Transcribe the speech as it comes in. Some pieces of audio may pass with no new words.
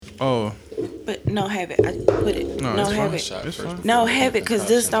Oh. But no, have it. I put it. No, have it. Shot first. No, have it, because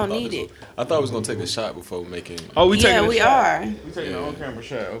this don't need it. I thought we was gonna take a shot before making. Oh, we taking Yeah, a we shot. are. We taking an on-camera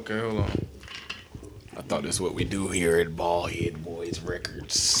shot. Okay, hold on. I thought that's what we do here at Ballhead Boys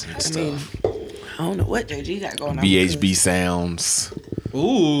Records and I stuff. mean, I don't know what JG got going on. BHB Sounds.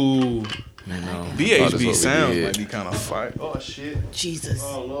 Ooh. You know, BHB Sounds might be kind of fire. Oh, shit. Jesus.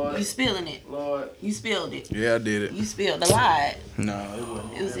 Oh, Lord. You spilling it. Lord. You spilled it. Yeah, I did it. You spilled a lot. No, it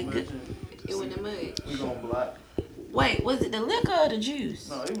wasn't. It was in good. It was in the mud. We gonna block. Wait, was it the liquor or the juice?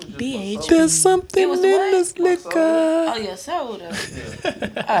 No, it was just BH. There's something It was in what? this liquor. Oh, yeah, soda.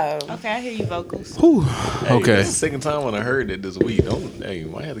 Oh. Okay, I hear you vocals. Whew. Hey, Okay. that's the second time when I heard that this week. Hey,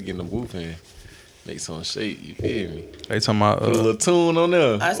 might have to get in the booth and make some shake. You feel me? They talking about Put a little tune on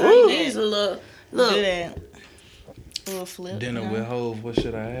there. I saw you need a little. Do Look. that. A little flip. dinner with Hove. What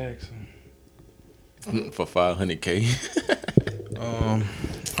should I ask him? For 500K.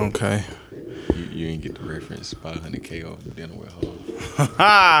 Okay. You ain't get the reference. 500K off dinner with Hov.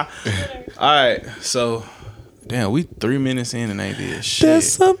 All right. So, damn, we 3 minutes in and ain't did shit.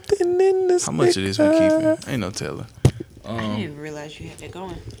 There's something in this. How much of this we keeping? Ain't no telling. I didn't even realize you had that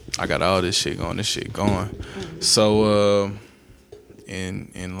going. I got all this shit going. So,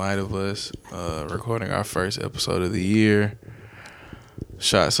 in light of us recording our first episode of the year,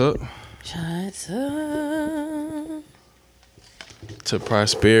 shots up Shots up to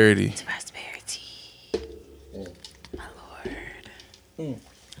prosperity. to prosperity. My Lord.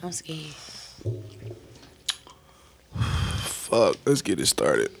 I'm scared. Fuck, let's get it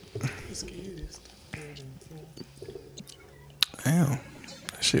started. Damn,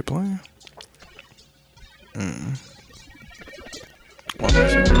 that shit playing.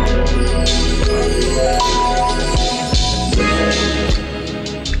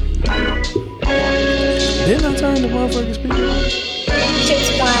 Didn't I turn the motherfucking speaker on?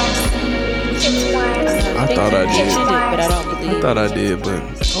 I thought I did. But I don't believe. I thought I did, but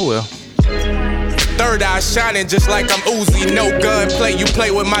oh well. Third eye shining just like I'm Uzi. No gun play, you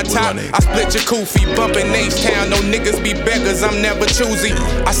play with my top. I split your koofy, bumpin' H-Town. No niggas be beggars, I'm never choosy.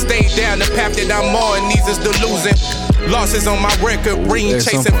 I stayed down the path that I'm on, these is the losing. Losses on my record, ring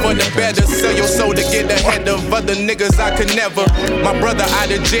chasing for the better. Sell your soul to get ahead of other niggas I could never. My brother out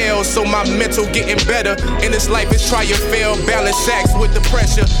of jail, so my mental getting better. In this life it's try or fail, balance acts with the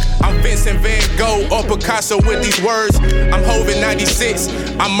pressure. I'm Vincent Van Gogh or Picasso with these words. I'm Hov in 96,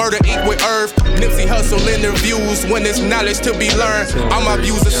 I'm Murder Inc. with Irv. Nipsey Hustle interviews when there's knowledge to be learned. All my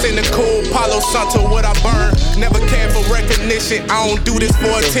views are cynical, Palo Santo what I burn. Never cared for recognition, I don't do this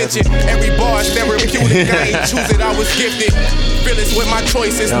for attention. Every bar is therapeutic, I ain't choose it, I was gifted. Fearless with my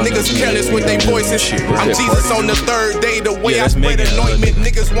choices, niggas careless with their voices. I'm Jesus on the third day, the way I spread anointment.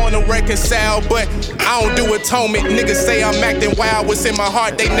 Niggas wanna reconcile, but I don't do atonement. Niggas say I'm acting wild, what's in my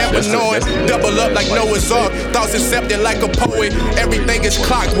heart, they never know it. Double up like Noah's Ark, thoughts accepted like a poet. Everything is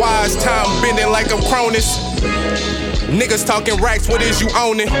clockwise, time bending like a Cronus. Niggas talking racks, what is you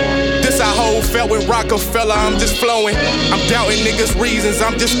owning? This I hold felt with Rockefeller, I'm just flowing. I'm doubting niggas' reasons,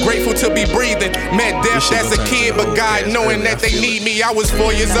 I'm just grateful to be breathing. Met death as a kid, but God knowing that they need me. I was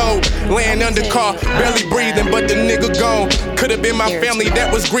 4 years old, laying under car, barely breathing, but the nigga gone. Could've been my family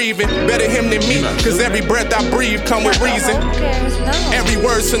that was grieving. Better him than me, cause every breath I breathe come with reason. Every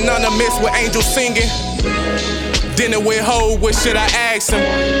word synonymous with angels singing. Dinner with Hov, what should I ask him?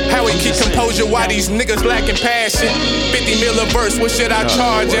 How he keep composure while these niggas lacking passion? 50 mil a verse, what should I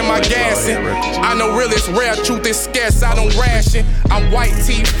charge? Am I gassing? I know real is rare, truth is scarce, I don't ration. I'm white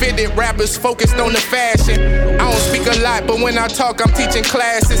tee fitted, rappers focused on the fashion. I don't speak a lot, but when I talk, I'm teaching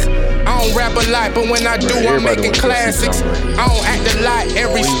classes. I don't rap a lot, but when I do, I'm making classics. I don't act a lot,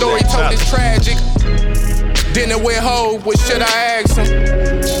 every story told is tragic. Dinner with Hov, what should I ask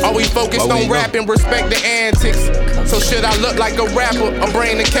him? Are we focused on rap and respect the antics? So should I look like a rapper or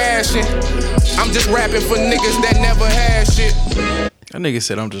bring the cash in? I'm just rapping for niggas that never had shit. That nigga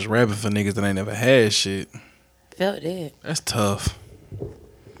said I'm just rapping for niggas that ain't never had shit. Felt that. That's tough.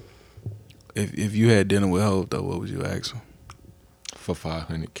 If you had dinner with Hov though, what would you ask him? For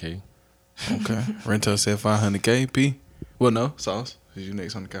 500K. Okay. Rento said 500K. P. Well, no, Sauce. Is you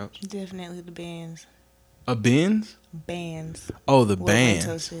next on the couch? Definitely the bands. A Benz? Bands. Oh, the What Rento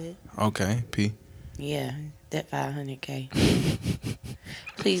bands. said. Okay. P. Yeah, that 500K.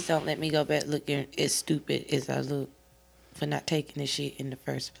 Please don't let me go back looking as stupid as I look for not taking the shit in the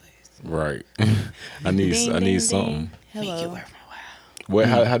first place. Right. I need something. Make it Hello. worth my while. What?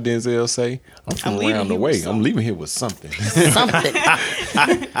 How Denzel say? I'm from leaving around the here with way. I'm something. leaving here with something. Something.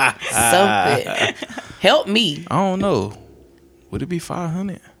 Something. Help me. I don't know. Would it be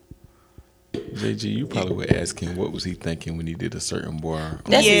 500? JG, you probably would ask him what was he thinking when he did a certain bar.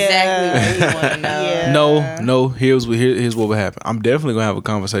 That's exactly what we want to know. Yeah. No. Here's what would happen. I'm definitely gonna have a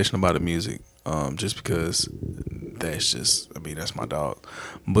conversation about the music, just because that's my dog.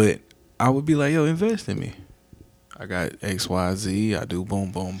 But I would be like, yo, invest in me. I got X, Y, Z. I do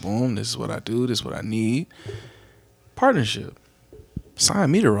boom, boom, boom. This is what I do. This is what I need. Partnership.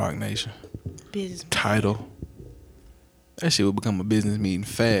 Sign me to Rock Nation. Business. Title. That shit would become a business meeting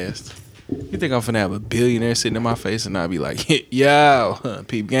fast. You think I'm finna have a billionaire sitting in my face and I'd be like, yo,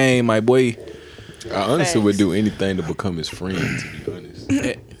 peep game, my boy. I honestly would do anything to become his friend, to be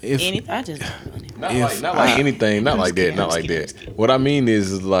honest. I just Not like anything, not like that. What I mean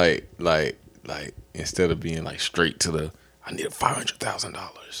is like instead of being like straight to the, I need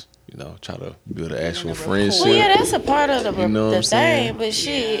 $500,000. You know, try to build an actual friendship. well, yeah, that's a part of the, You know what the I'm saying? thing. But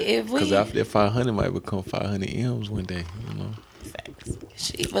shit, if we, Because after that 500 might become 500 M's one day. You know,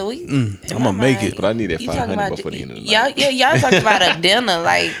 shit, but we, I'm gonna make it. but I need that you talking 500 about before the end of the night. y'all talking about a dinner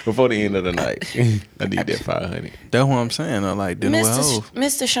like Before the end of the night, I need that 500. That's what I'm saying. I like dinner with Hov.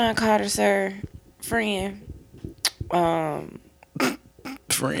 Mr. Sean Carter, sir, friend.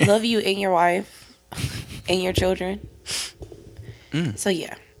 Friend. Love you and your wife and your children. So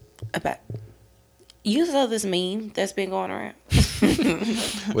yeah, about you saw this meme that's been going around.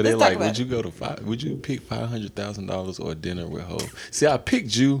 Well, they're Let's talk like, about would you pick $500,000 or a dinner with Hov? See, I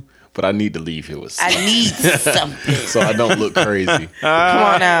picked you, but I need to leave here with I something. need something. So I don't look crazy. Come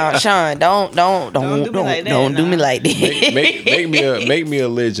on now, Sean. Don't do me like that, don't do me nah. like that. make me a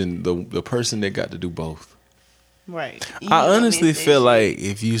legend, the person that got to do both. Right. I honestly feel like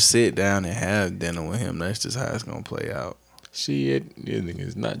if you sit down and have dinner with him, that's just how it's gonna play out. Shit,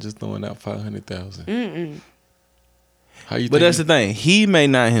 it's not just throwing out 500,000. How you? But think that's the thing. He may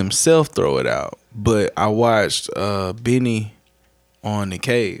not himself throw it out. But I watched Benny on The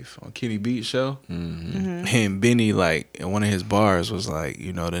Cave on Kenny Beats show, and Benny like in one of his bars was like,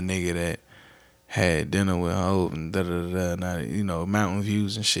 you know, the nigga that had dinner with Hov and Mountain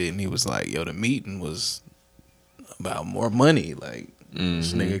Views and shit, and he was like, yo, the meeting was about more money. Like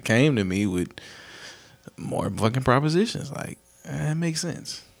this nigga came to me with more fucking propositions. Like that makes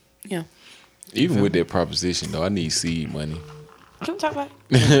sense. Yeah. Even with that proposition though, I need seed money. Can we talk about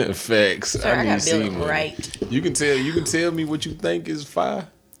it? Facts. Sir, I need gotta build seed it money. right. You can tell me what you think is fire.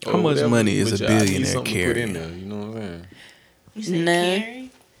 How much money is a I need billionaire something to put in carrying? there, you know what I'm saying? You said None.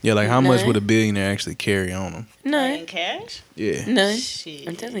 carry? Yeah, like how much None. would a billionaire actually carry on him? In None. cash? Yeah. None. Shit.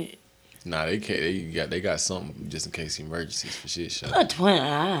 I'm telling you. Nah, they can't. They got something just in case emergencies for shit. Show.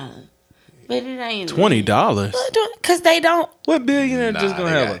 $20. But it ain't $20. Because they don't What billionaire Nah, just gonna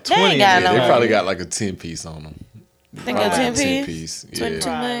they have got- a They ain't 20? got Yeah, no they probably got like a 10 piece on them. think of 10 10 piece. piece. 20 too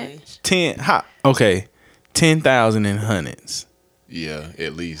Yeah, much. 10. Okay, 10,000 in hundreds. yeah,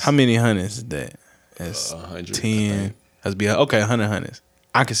 at least. How many hundreds is that? That's 100. 10. That's be okay. 100 hundreds.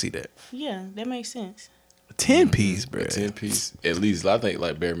 I can see that. Yeah, that makes sense. 10 piece, bro. A 10 piece, at least. I think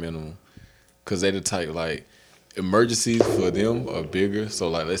like bare minimum, because they the type like emergencies for them are bigger. So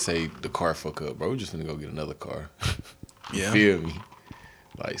like, let's say the car fuck up, bro. We're just gonna go get another car. You Yeah. feel me?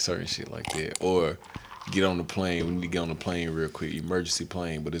 Like certain shit like that, or get on the plane. We need to get on the plane real quick, emergency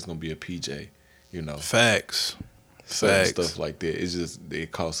plane, but it's gonna be a PJ. You know, Facts. certain Facts. stuff like that. It's just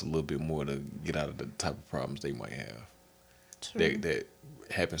it costs a little bit more to get out of the type of problems they might have. That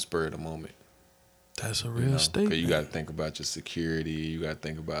happen spur of the moment. That's a You real know? statement. 'Cause you got to think about your security. You got to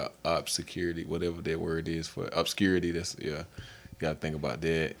think about security, whatever that word is for obscurity. That's yeah. You got to think about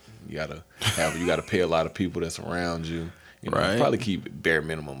that. You gotta pay a lot of people that's around you. You know, Right. probably keep bare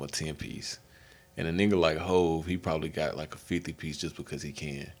minimum of 10 piece. And a nigga like Hov, he probably got like a 50 piece just because he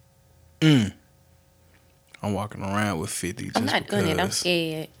can. I'm walking around with 50 just I'm not doing it. I'm because.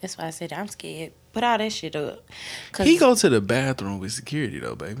 scared. That's why I said I'm scared. Put all that shit up. Cause He go to the bathroom with security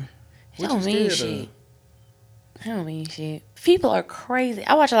though, baby. it don't mean scared shit. It don't mean shit. People are crazy.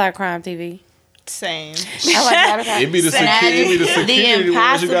 I watch a lot of crime TV. Same. I watch a lot of crime. It be the And I security, just- the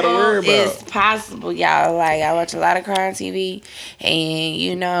ones you gotta worry about. It's possible, y'all. Like I watch a lot of crime TV, and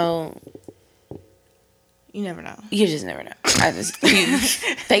you know, You never know. you just never know. I just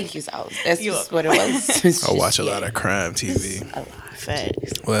thank you, Sauce. That's You're just what it was. It's I watch just- a lot of crime TV.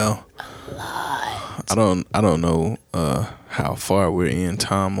 Facts. Well, I don't know how far we're in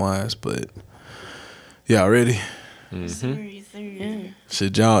time wise, but y'all ready?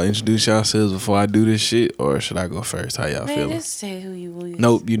 Should y'all introduce yourselves before I do this shit, or should I go first? How y'all Man, feeling? just say who you was.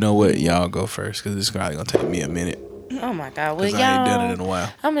 Nope. You know what? Y'all go first because it's probably gonna take me a minute Oh my God. Well, because I ain't done it y'all, in a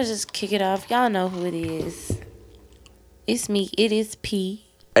while. I'm gonna just kick it off. Y'all know who it is. It's me. It is P.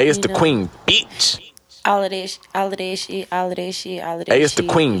 Hey, it's You the know. queen, bitch. All of that shit. All of that shit. Hey, it's the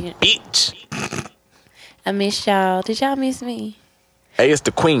queen, bitch. I miss y'all. Did y'all miss me? Hey, it's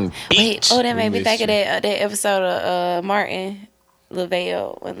the queen, Wait, bitch. oh, that made me miss think of you. that episode of Martin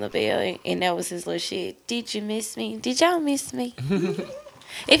Lavelle when Lavelle and that was his little shit. Did you miss me? Did y'all miss me?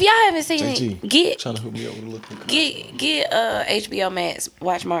 If y'all haven't seen it, get trying to hook me up with a little get HBO Max,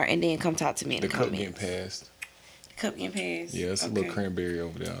 watch Martin, and then come talk to me in the cup comments. getting passed. Cup getting passed. Yeah, it's a little cranberry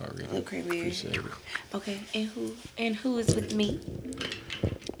over there already. Little cranberry. Appreciate it. Okay, and who is with me?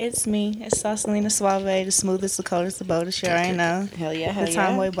 It's me. It's aucellina Suave, the smoothest, the coldest, the boldest. You already know. Hell yeah, The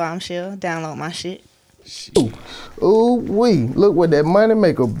Tomboy Bombshell. Download my shit. Ooh wee! Look what that money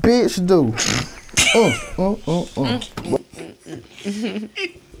make a bitch do.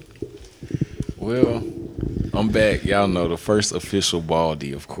 Well, I'm back. Y'all know the first official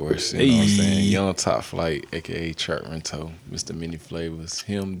Baldy, of course. You know what I'm saying? Young Top Flight, aka TopFlightRento, Mr. Many Flavors.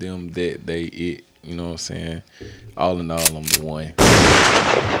 Him, them, that, they, it. You know what I'm saying? All in all, I'm the one.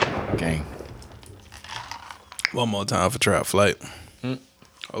 Gang. One more time for Trap Flight.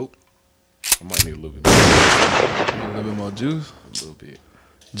 Oh. I might need a little bit more. A little bit more juice. A little bit.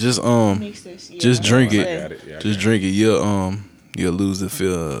 Just Mix this. Yeah, just drink it. Got it. Yeah, Just drink it. You'll lose the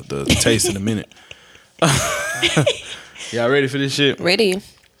feel, the taste in a minute. Y'all ready for this shit? Ready.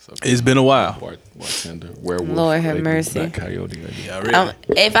 It's been a while. Bartender, werewolf. Lord have lady, mercy. black coyote. Lady. Y'all ready?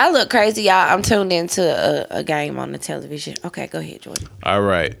 If I look crazy, y'all, I'm tuned into a game on the television. Okay, go ahead, Jordan. All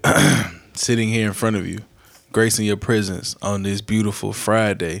right. Sitting here in front of you, gracing your presence on this beautiful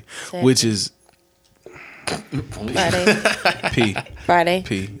Friday, which is Friday. P. Friday.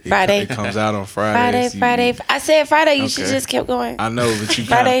 P. Friday. It comes out on Fridays. Friday. I said Friday. You should Okay. just keep going. I know, but you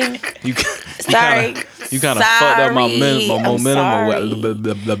Friday. Sorry. You kind of fucked up my momentum. I'm sorry. Blah,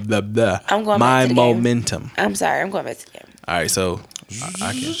 blah, blah, blah, blah. I'm going my back to the game. momentum. I'm sorry. I'm going back to the game. All right, so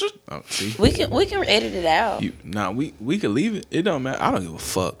I can. Oh, see, We can edit it out. we could leave it. It don't matter. I don't give a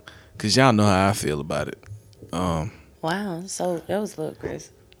fuck because y'all know how I feel about it. Wow. So that was a little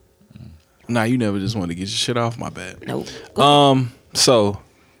aggressive. Nah, you never just want to get your shit off. My bad. Nope. So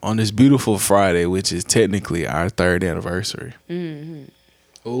on this beautiful Friday, which is technically our 3rd anniversary. Mm-hmm.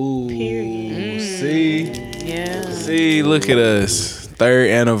 Ooh, see, Yeah. see, look at us, 3rd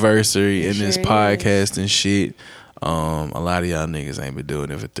anniversary in this Sure podcast and shit. A lot of y'all niggas ain't been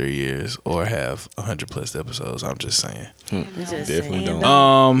doing it for 3 years or have 100+ episodes. I'm just saying. Just Definitely saying.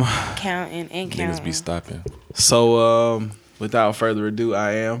 don't. Counting and counting. Niggas be stopping. So without further ado,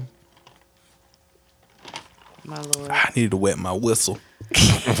 My lord. I needed to wet my whistle.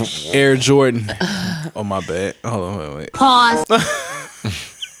 Air Jordan. Oh, my bad. Hold on, wait. Pause.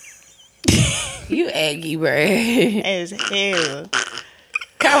 You Aggie, bro. As hell.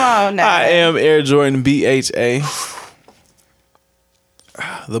 Come on now. I am Air Jordan BHA.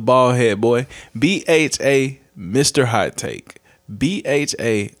 The bald head boy. BHA Mr. Hot Take.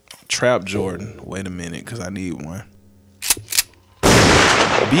 BHA Trap Jordan. Wait a minute, because I need one.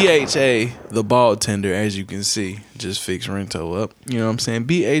 BHA the bald tender, as you can see. Just fix Rento up. You know what I'm saying?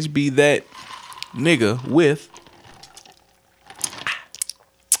 BHB that nigga with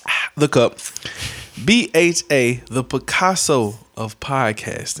the cup. BHA the Picasso of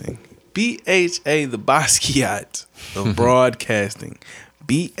podcasting. BHA the Basquiat of broadcasting.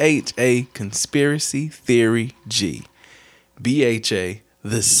 BHA Conspiracy Theory G. BHA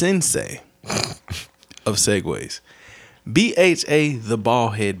the Sensei of Segways. BHA the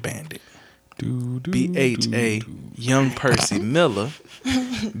Ballhead Bandit. BHA Young Percy Miller.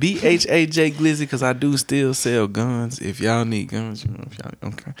 BHA Jay Glizzy, because I do still sell guns. If y'all need guns, you know, if y'all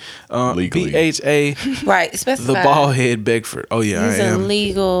okay. Legally. BHA Right, specify. the Ballhead Beckford. Oh yeah, He's I am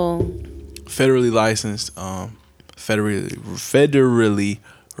illegal. federally licensed, federally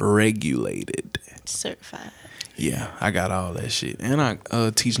regulated. Certified. Yeah, I got all that shit, and I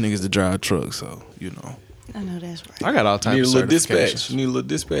teach niggas to drive trucks. So you know, I know that's right. I got all You types need a of little dispatch. certifications. You need a little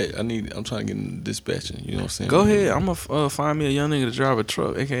dispatch. I'm trying to get into dispatching. You know what I'm saying? Go ahead. I'm gonna find me a young nigga to drive a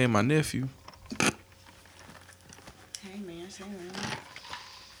truck, aka my nephew. Hey man, say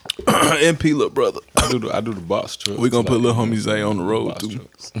MP little brother. I do the box truck. We gonna put Lil Homie Zay on the road, box too.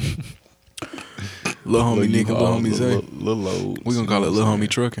 trucks. Lil homie nigga, Lil homie Zay. Little loads. We gonna call it Lil Homie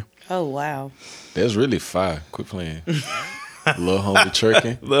Trucking. Oh wow. That's really fire. Quit playing. Lil Homie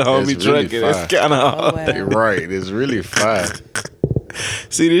Trucking. Lil Homie That's really Trucking. That's fire. kind of Oh wow. You're right. It's really fire.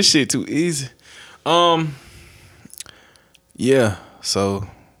 See, this shit too easy. Yeah. So,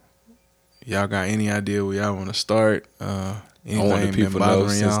 y'all got any idea where y'all want to start? I Anything want the been people to know bothering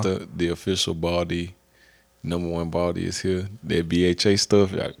since y'all? the official Baldy, #1 Baldy is here. That BHA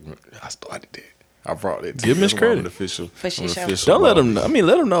stuff, I started that. I brought it. Give him his credit. Official. For sure. Don't let him know. I mean,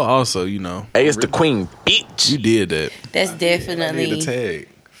 let him know also, you know. Hey, it's the queen, bitch. You did that. That's I definitely need the tag.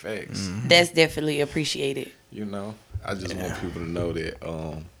 Facts. that's definitely appreciated. You know, I just want people to know that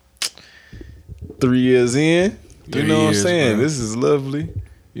 3 years in, 3 you know what I'm years, saying? bro. This is lovely.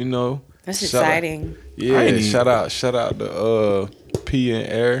 You know. That's Shout out- exciting. Yeah, shout out to P and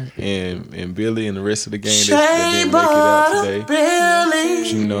Air and Billy and the rest of the gang that didn't make it out today.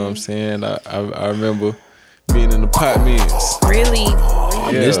 You know what I'm saying? I remember being in the pot mins. Really?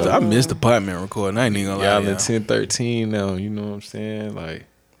 I missed the apartment recording. I ain't even gonna lie. Y'all in y'all. 1013 now, you know what I'm saying? Like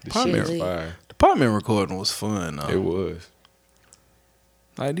the shit Apartment- is fire. The apartment recording was fun though. It was.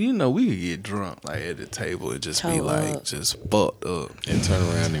 Like, do you know we could get drunk like at the table and just be Toe like up. just fucked up. And turn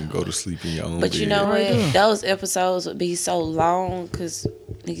around and go to sleep in your own But bed. you know what? Those episodes would be so long because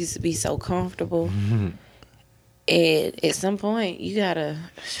niggas would be so comfortable. And at some point, you gotta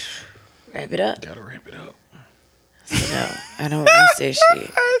wrap it up. Gotta wrap it up. So, no, I don't miss that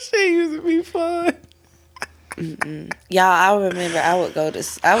shit. That shit used to be fun. Y'all, I remember I would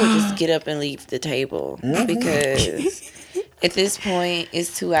just get up and leave the table because at this point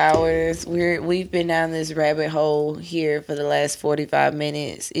it's 2 hours. We've been down this rabbit hole here for the last 45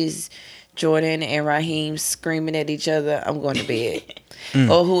 minutes. Is Jordan and Raheem screaming at each other, I'm going to bed.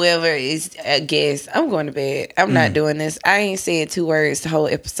 Or whoever is a guest, I'm going to bed. I'm not doing this. I ain't saying 2 words the whole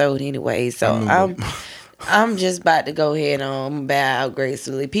episode anyway. So I'm just about to go ahead and bow out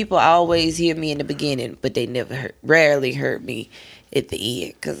gracefully. People always hear me in the beginning, but they rarely heard me at the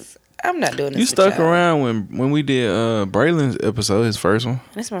end because I'm not doing this. You with stuck y'all. around when we did Braylon's episode, his first one.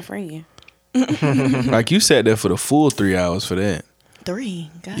 That's my friend. Like you sat there for the full 3 hours for that. 3.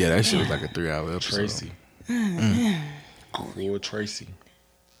 God Yeah, that shit damn. was like a 3 hour episode. Tracy. Poor Tracy.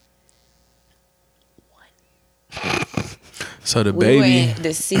 So the We were baby in the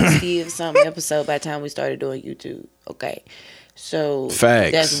 60th something episode by the time we started doing YouTube. Okay. So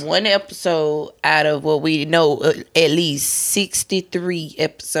Facts. that's one episode out of what we know at least 63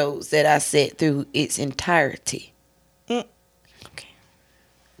 episodes that I sat through its entirety.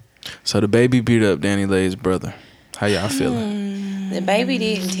 So the baby beat up Danny Lay's brother. How y'all feeling? The baby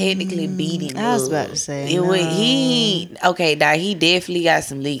didn't technically beat him. I was up. about to say, It was, no. now he definitely got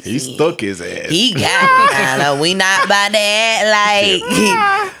some leaks. He in. stuck his ass. He got it. Now, we not about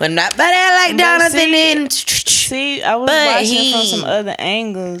that we're not about that like But Jonathan see- and See, I was But watching from he- some other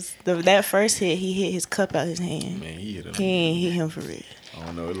angles. That first hit, he hit his cup out his hand. Man, he hit him. He ain't hit him for real. I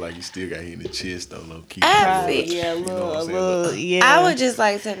don't know. It's like he still got hit in the chest though, low key. I feel- Yeah, a You know what I'm little, saying? yeah. I would just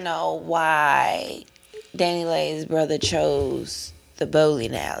like to know why Danny Lay's brother chose the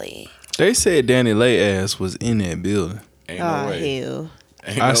bowling alley. They said Danny Lay ass was in that building. Ain't no Oh, way. hell.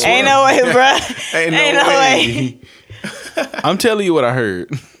 Ain't I no swear. Ain't no way, bruh. Ain't no way. I'm telling you what I heard.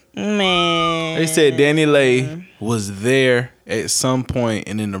 Man. They said Danny Lay was there at some point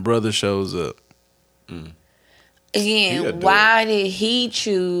and then the brother shows up. He Again, a dope. why did he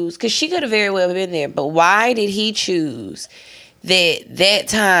choose? Because she could have very well been there, but why did he choose that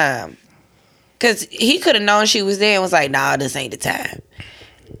time? Because he could have known she was there and was like, nah, this ain't the time.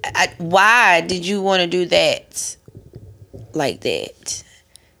 Why did you want to do that like that?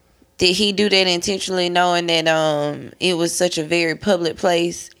 Did he do that intentionally, knowing that it was such a very public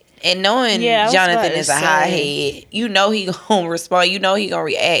place? And knowing Yeah, I was Jonathan about to is a say. hothead, you know he gonna respond. You know he gonna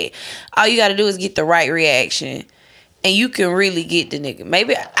react. All you gotta do is get the right reaction, and you can really get the nigga.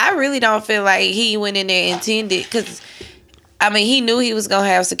 Maybe I really don't feel like he went in there intended, because I mean he knew he was gonna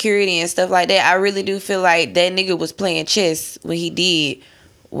have security and stuff like that. I really do feel like that nigga was playing chess when he did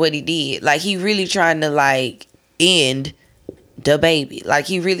what he did. Like he really trying to like end the baby. Like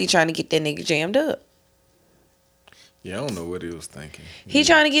he really trying to get that nigga jammed up. Yeah, I don't know what he was thinking. He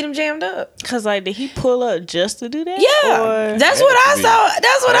trying to get him jammed up. Cause like, did he pull up just to do that? Yeah, Or that's Had what to I be. thought.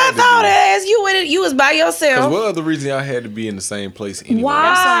 That's what I Had to thought. be. As you went, you was by Because yourself. what other reason y'all had to be in the same place anyway? Why?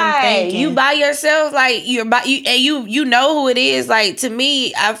 That's what I'm thinking. You by yourself, like you're by you, and you know who it is. Like to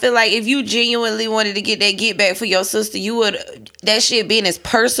me, I feel like if you genuinely wanted to get that get back for your sister, you would that shit being as I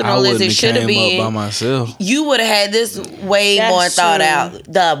personal as wouldn't it have should have came up by been. myself. You would have had this way That's more thought true. out.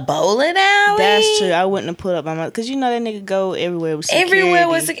 The bowling alley. That's true. I wouldn't have put up by my, cause you know that nigga go everywhere with security. Everywhere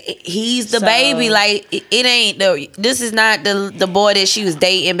was he's the So- baby. Like it ain't this is not the boy that she was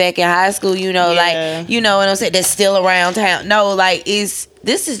dating back in high school. You know, Yeah. like you know what I'm saying. That's still around town. No, like this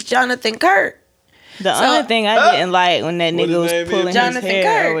is Jonathan Kirk. The only thing I didn't like when that What nigga his was name is? pulling Jonathan his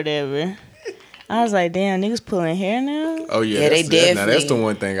hair Kirk. or whatever. I was like, damn, niggas pulling hair now? Oh yeah, Yeah, they now that's the definitely-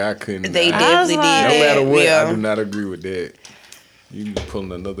 one thing I couldn't. They I- definitely was did like- no that. matter what, yeah. I do not agree with that. You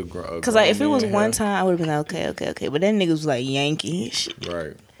pulling another Cause like if it was one time, I would have been like, okay. But that nigga was like yanking his shit.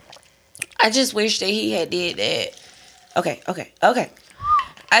 right? I just wish that he had did that. Okay.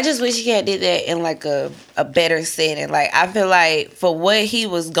 I just wish he had did that in like a better setting. Like I feel like for what he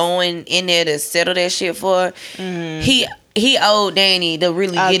was going in there to settle that shit for, he owed Danny to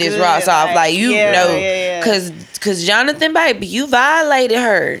really get his rocks off. Like cause Jonathan, baby, you violated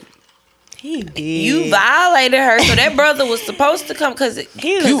her. He did. You violated her. So that brother was supposed to come because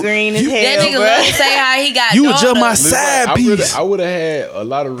he was green as hell. That nigga love to say how he got. You was just my side piece. I would have had a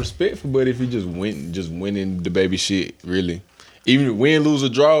lot of respect for Buddy if he just went in the baby shit. Really, even win, lose or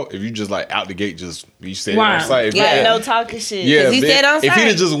draw. If you just like out the gate, just you said on site. No talking shit. Yeah, he said on site. If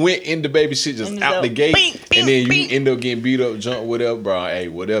he just went in the baby shit, just out the gate, and then you end up getting beat up, jump, whatever, bro. Hey,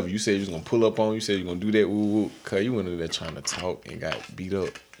 whatever. You said you was gonna pull up on. You said you gonna do that. Woo. Cause you went in there trying to talk and got beat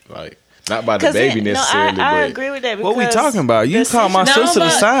up. Like. Not by the baby necessarily. I agree with that. What we talking about? You call my sister the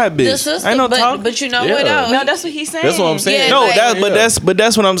side bitch. Sister, ain't no talk. But you know what? No, that's what he's saying. That's what I'm saying. No,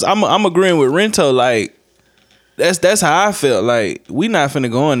 that's what I'm agreeing with Rento. Like that's how I felt. Like we not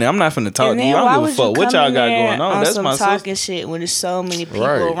finna go in there. I'm not finna talk to you. I don't give a fuck what y'all got going on. That's my talking shit when there's so many people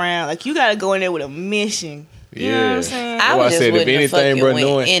around. Like you gotta go in there with a mission. You know what I'm saying? I said if anything, bro,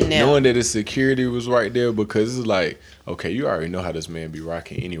 knowing that the security was right there, because it's like, okay, you already know how this man be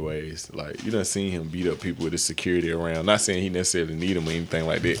rocking anyways. Like, you done seen him beat up people with his security around. Not saying he necessarily need them or anything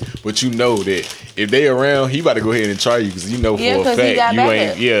like that, but you know that if they around, he about to go ahead and try you because you know for a fact you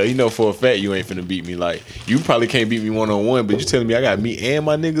ain't. Yeah, you know for a fact you ain't finna beat me. Like, you probably can't beat me 1-on-1, but you telling me I got me and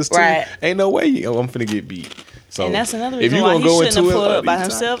my niggas too. Right. Ain't no way I'm finna get beat. So and that's another reason why he shouldn't have pulled up by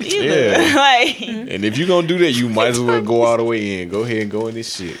himself either. Yeah. Like, and if you gonna do that, you might as well go all the way in. Go ahead and go in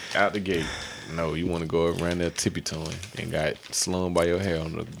this shit out the gate. No, you want to go around there tippy-toeing and got slung by your hair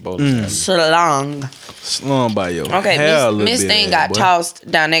on the bowling Slung by your hair. Okay, Miss Thing got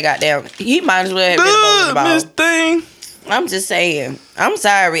tossed down there. Goddamn, he might as well have been a bowling ball. Miss Thing. I'm just saying. I'm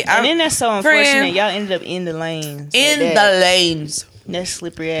sorry. And then that's so unfortunate. Y'all ended up in the lanes. Lanes. That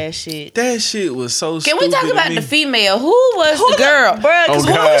slippery ass shit. That shit was so stupid. Can we talk about the female? Who was the girl? Bruh, what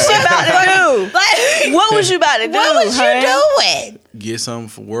was she about to do? Like, what was you about to do? What was you doing? Get something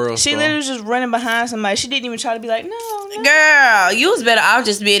for world. She literally was just running behind somebody. She didn't even try to be like, no. Girl, you was better off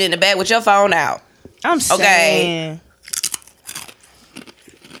just being in the back with your phone out. I'm saying.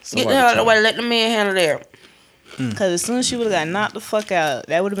 Get the hell out of the way. Let the man handle that. Because as soon as she would have got knocked the fuck out,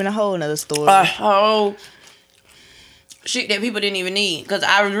 that would have been a whole nother story. A whole shit that people didn't even need. Because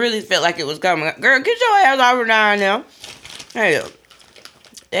I really felt like it was coming. Girl, get your ass over down there. Hell,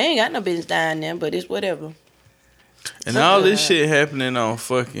 they ain't got no business down there, but it's whatever. And all this shit happening on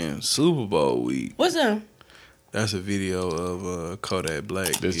fucking Super Bowl week. What's up? That's a video of Kodak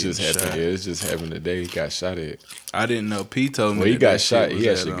Black. This just happened. Yeah, it's just happened today. He got shot at. I didn't know. P told me. Well, he got shot. He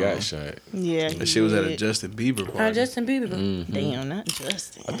actually got shot. Yeah, that shit was at a Justin Bieber party. Justin Bieber. Mm-hmm. Damn, not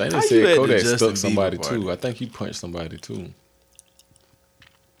Justin. I think they said Kodak stuck somebody too. I think he punched somebody too.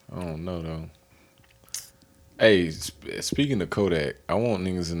 I don't know though. Hey, speaking of Kodak, I want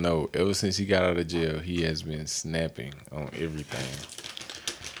niggas to know, ever since he got out of jail, he has been snapping on everything.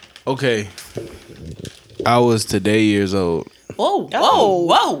 Okay. I was today years old. Whoa. Damn.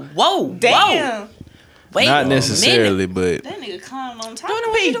 Whoa. Wait not necessarily, but that nigga climbed on top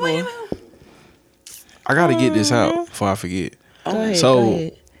of people. I gotta get this out before I forget. Go ahead,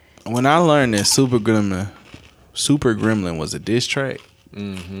 so when I learned that Super Gremlin was a diss track,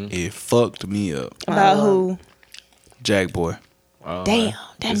 it fucked me up. About who? Jack Boy. Damn,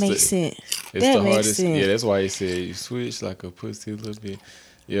 that makes sense. It's the hardest. Yeah, that's why he said you switch like a pussy a little bit.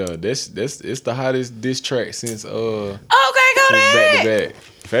 Yeah, it's the hottest diss track since okay, go since back to back.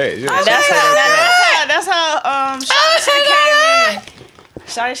 Fact. Yeah, that's how Shawty came in.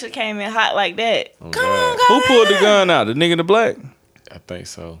 Shawty should came in hot like that. Oh, Come on, go Who pulled the gun out? The nigga in the black? I think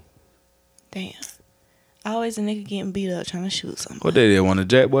so. Damn. Always a nigga getting beat up trying to shoot somebody. What they did? One of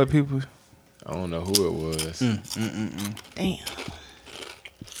Jack Boy people? I don't know who it was. Damn.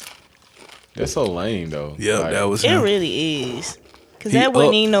 That's so lame though. Yeah, like, that was it. Him. Really is. Cause that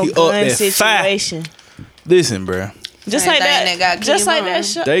wasn't even no gun situation. Listen, bruh. Just like that. Just like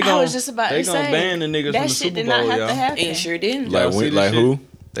that. I was just about to say. They gonna ban the niggas from the Super Bowl, y'all. It sure didn't. Like who?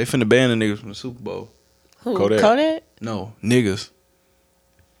 They finna ban the niggas from the Super Bowl. Who? Kodak? No, niggas.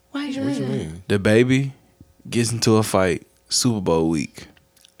 What you mean? The baby gets into a fight Super Bowl week.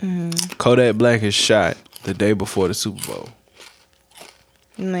 Kodak Black is shot the day before the Super Bowl.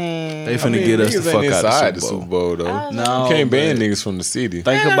 Man, they finna get us the fuck out of the Super Bowl though. No, you can't ban niggas from the city.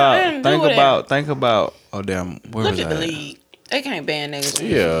 Think about. Oh damn, where was that? Look at the league. They can't ban niggas from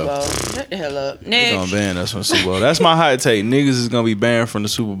the Super Bowl. Shut the hell up. Next. They gonna ban us from the Super Bowl. That's my hot take. Niggas is gonna be banned from the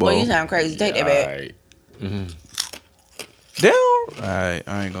Super Bowl. Boy, you sound crazy. Take that back. Damn. Alright,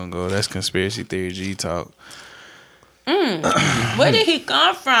 I ain't gonna go. That's conspiracy theory G talk. Where did he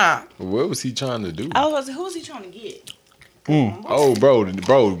come from? What was he trying to do? I was like, who was he trying to get? Oh, bro,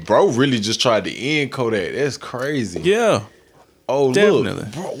 really just tried to end Kodak. That's crazy. Yeah. Oh, Definitely.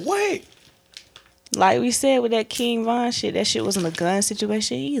 look, bro, what? Like we said with that King Von shit, that shit wasn't a gun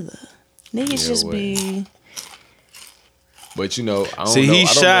situation either. Niggas just be. But I don't See, know. he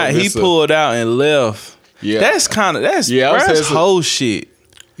shot. He pulled out and left. Yeah, That's kind of that's whole shit.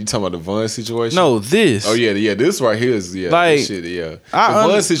 You talking about the Von situation? No, this. Oh yeah. This right here is Like, this shit. Yeah, the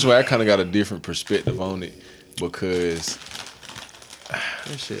Von situation. I kind of got a different perspective on it because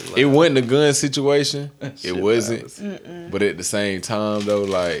it wasn't a gun situation. It wasn't. But at the same time, though,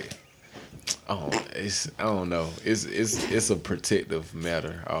 like, I don't know. It's a protective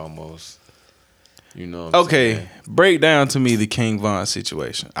matter almost. You know what I'm saying? Break down to me the King Von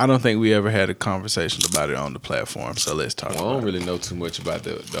situation. I don't think we ever had a conversation about it on the platform, so let's talk about it. I don't really know too much about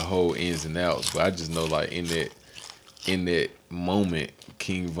the whole ins and outs, but I just know, like, in that moment,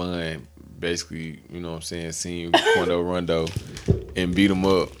 King Von basically, you know what I'm saying, seen Quando Rondo and beat him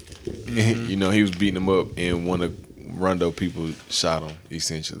up. He was beating him up, and one of Rondo people shot him,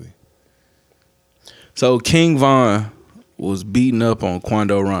 essentially. So King Von was beating up on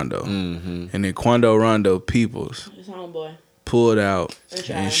Quando Rondo. And then Quando Rondo peoples His homeboy pulled out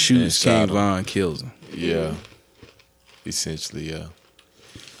and shoots King Von, kills him. Yeah. Essentially, yeah.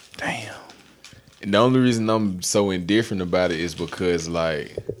 Damn. And the only reason I'm so indifferent about it is because,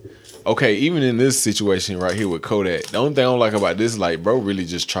 like, okay, even in this situation right here with Kodak, the only thing I don't like about this, like, bro really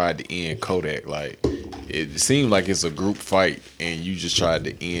just tried to end Kodak. Like, it seemed like it's a group fight and you just tried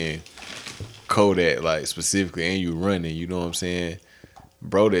to end Kodak, like, specifically, and you running, you know what I'm saying?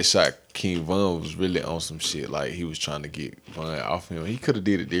 Bro that shot King Von was really on some shit, like he was trying to get Von off him. He could have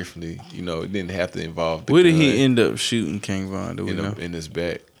did it differently, it didn't have to involve the Where did gun he end up shooting King Von? Do we know? in his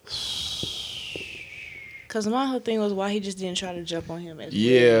back. Cause my whole thing was why he just didn't try to jump on him as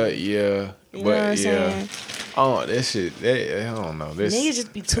Yeah. well. You know what I'm saying? Oh, that shit, I don't know. Niggas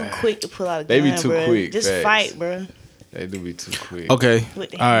just be too quick to pull out a gun. They be too bruh. quick, Just facts. fight, bro. They do be too quick. Okay.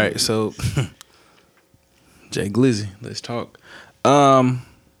 With the All right. hand. So, Jay Glizzy, let's talk.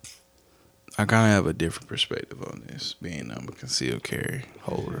 I kind of have a different perspective on this, being a concealed carry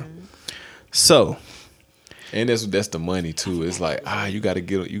holder. So, And that's the money too. It's like, you gotta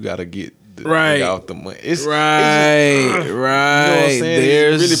get the Right. out the money. It's right. You know what I'm saying?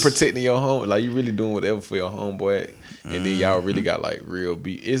 There's You're really protecting your home, like you really doing whatever for your homeboy, and then y'all really got like real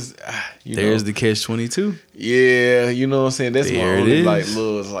beat. It's there's the catch-22. Yeah, you know what I'm saying. That's There my it only is. like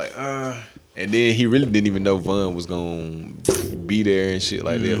little like and then he really didn't even know Von was gonna be there and shit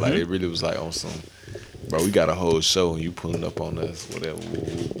like that. Like it really was like on some, bro, we got a whole show and you pulling up on us, whatever.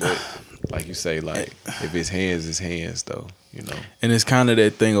 Like you say, like if it's hands though, And it's kind of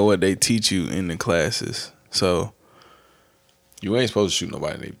that thing of what they teach you in the classes. So, you ain't supposed to shoot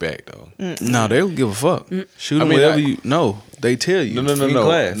nobody in their back though. no, they don't give a fuck. Shoot them I mean, whatever like- you. No, they tell you. No. in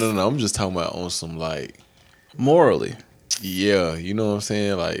class. No. I'm just talking about on some like, Morally. yeah, you know what I'm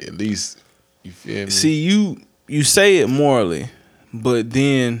saying? Like at least you feel me? See, you say it morally, but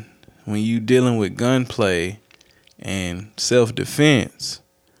then when you dealing with gunplay and self-defense,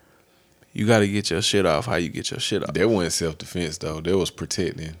 you got to get your shit off how you get your shit off. That wasn't self-defense though. That was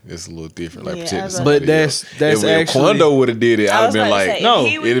protecting. It's a little different, like Yeah, protecting I was somebody But that's else. If actually Quando would have did it, I'd have been like, say, no, if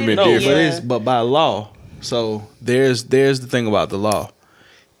he it'd have been would've- different. But it's by law. So there's the thing about the law.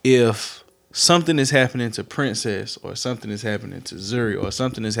 If something is happening to Princess or something is happening to Zuri or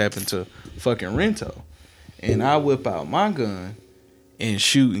something is happening to fucking Rento, and I whip out my gun and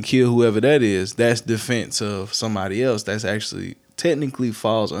shoot and kill whoever that is, that's defense of somebody else. That's actually technically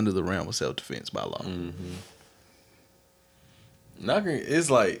falls under the realm of self-defense by law. It's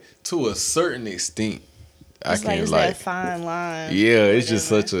like to a certain extent. It's like it's that fine line. Yeah, it's just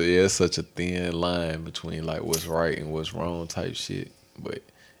such a thin line between like what's right and what's wrong type shit. But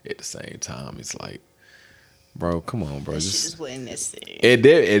at the same time, it's like, bro, come on, bro. That shit just wasn't necessary. At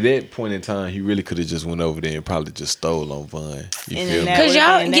that point in time, he really could have just went over there and probably just stole on Von. You And feel then me? that- Cause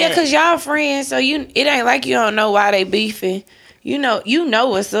y'all, would've been yeah, that. cause y'all friends. So it ain't like you don't know why they beefing. You know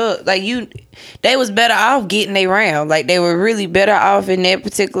what's up. Like they was better off getting their round. Like they were really better off in that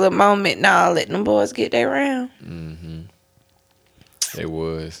particular moment. Nah, letting them boys get their round. It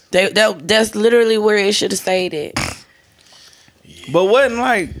was. That's literally where it should have stayed at. But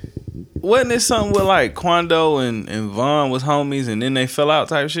wasn't it something with like Quando and Von was homies and then they fell out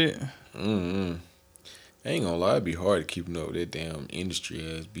type shit? I ain't gonna lie, it'd be hard to keeping up with that damn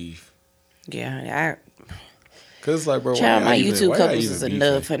industry ass beef. Yeah, Cause like, bro, Child, my YouTube y'all couples even is beefing?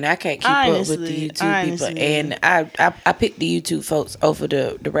 enough, and I can't keep up with the YouTube people. And I picked the YouTube folks over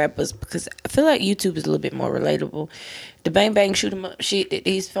the rappers because I feel like YouTube is a little bit more relatable. The bang bang shoot 'em up shit that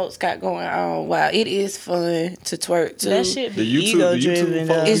these folks got going on. Wow, it is fun to twerk to. That shit be The ego YouTube driven.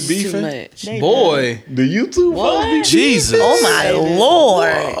 folks It's be too beefing? much. Boy, The YouTube folks be Jesus. Oh my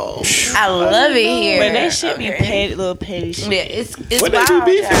Lord, I love it here. But that shit be petty, little petty shit. Yeah, it's What they wild.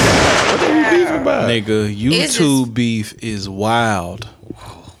 be beefing about? What they be beefing about? Nigga, It's YouTube beef is wild.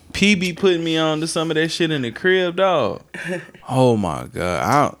 P be putting me on to some of that shit in the crib, dog. Oh my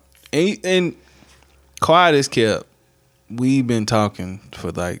god. And quiet as kept. We've been talking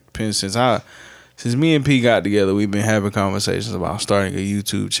for like since me and P got together. We've been having conversations about starting a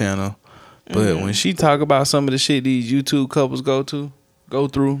YouTube channel. But when she talk about some of the shit these YouTube couples go through,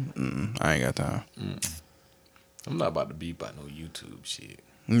 I ain't got time. I'm not about to beef about no YouTube shit.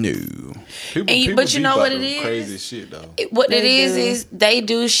 No. People but you beef know about what them it is? Crazy shit though. What it is they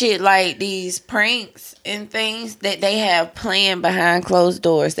do shit like these pranks and things that they have planned behind closed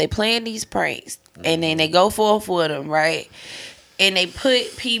doors. They plan these pranks and then they go forth with them, right? And they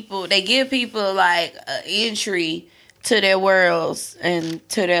give people like an entry to their worlds and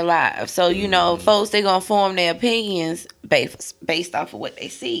to their lives. So, you know, folks, they gonna form their opinions based off of what they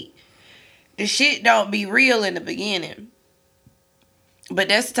see. The shit don't be real in the beginning. But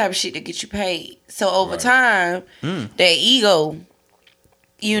that's the type of shit that gets you paid. So over time, their ego,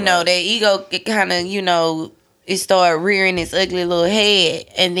 it kind of, it start rearing its ugly little head.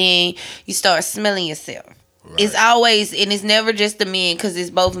 And then you start smelling yourself. Right. It's always, and it's never just the men, because it's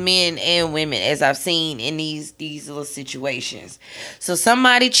both men and women, as I've seen in these little situations. So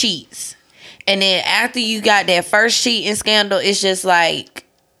somebody cheats. And then after you got that first cheating scandal, it's just like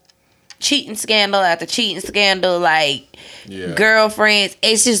cheating scandal after cheating scandal, like girlfriends.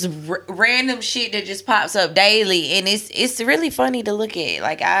 It's just random shit that just pops up daily, and it's really funny to look at.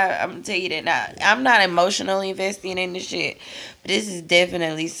 Like I'm gonna tell you that now, I'm not emotionally investing in this shit, but this is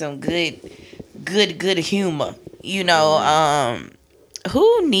definitely some good humor.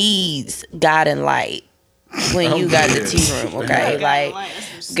 Who needs God and light when you got the tea room? Okay, like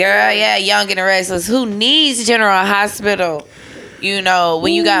girl, Young and the Restless. Who needs General Hospital?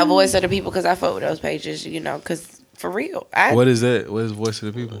 When you got Voice of the People, because I fuck with those pages, because for real. What is that? What is Voice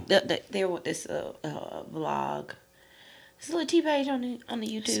of the People? They're with this vlog. It's a little T page on the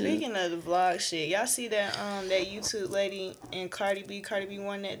YouTube. Speaking of the vlog shit, y'all see that that YouTube lady and Cardi B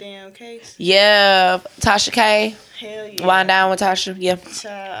won that damn case? Yeah, Tasha K. Hell yeah. Wind down with Tasha. Yeah.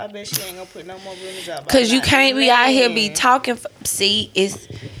 Child, I bet she ain't gonna put no more rumors out. Because you can't be out here be talking. See, it's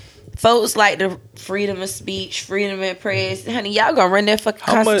folks like the freedom of speech, freedom of press. Honey, y'all gonna run that fucking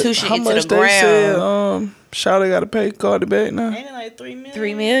Constitution into the ground. Shawty gotta pay Cardi back now. Ain't it like $3 million?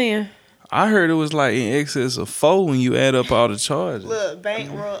 $3 million. I heard it was like in excess of 4 when you add up all the charges. Look,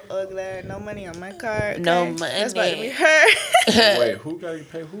 bankroll ugly. No money on my card. Okay? No money. That's about to be her. Wait, who gotta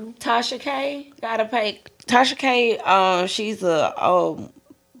pay who? Tasha K gotta pay. Tasha K. She's a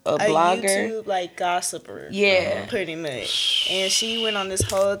blogger, YouTube like gossiper. Yeah, pretty much. And she went on this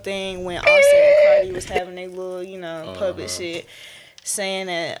whole thing when Offset and Cardi was having their little, public shit, saying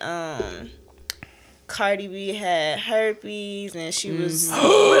that Cardi B had herpes and she was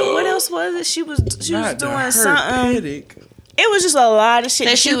what else was it? She was doing something. It was just a lot of shit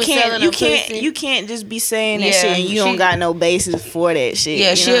that you can't just be saying that shit and you don't got no basis for that shit.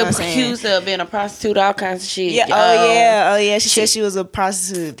 Yeah, she accused her of being a prostitute, all kinds of shit. Yeah, oh yeah. She said she was a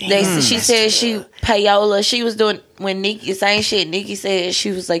prostitute. She said she payola. She was doing when Nikki same shit. Nikki said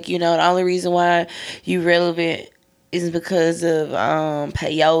she was like, the only reason why you relevant is because of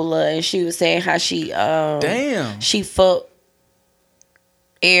payola, and she was saying how she she fucked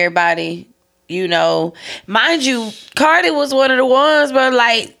everybody. Mind you, Cardi was one of the ones, but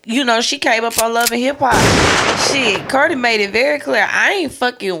she came up on Love and Hip Hop. Shit, Cardi made it very clear. I ain't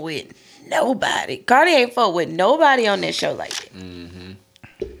fucking with nobody. Cardi ain't fuck with nobody on that show like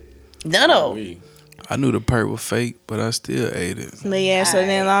that. None of them. I knew the perk was fake, but I still ate it. But yeah, so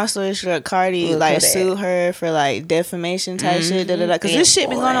then long story short, Cardi sued her for defamation type shit. Because this shit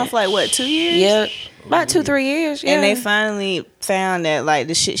been going on for 2 years? Yeah, about 2-3 years. Yeah. And they finally found that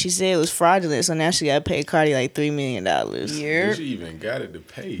the shit she said was fraudulent. So now she got to pay Cardi $3 million. Yeah. She even got it to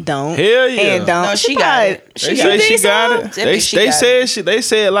pay. Don't. Hell yeah. And don't. No, she got it. They say she got it. They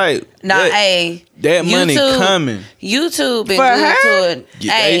said that money coming. YouTube been for good her? to it.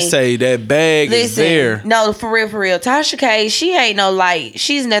 They say that bag is there. No, for real. Tasha K, she ain't no light.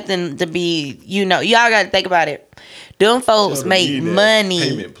 She's nothing to be, y'all got to think about it. Them folks make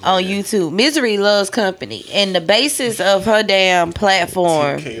money on YouTube. Misery loves company. And the basis of her damn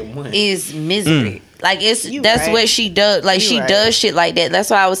platform is misery. Like that's right. what she does. Like she right. does shit like that. That's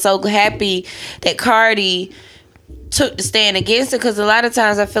why I was so happy that Cardi took the stand against it, because a lot of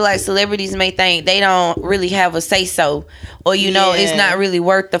times I feel like celebrities may think they don't really have a say so, or you know it's not really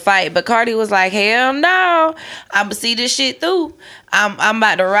worth the fight. But Cardi was like, hell no, I'ma see this shit through. I'm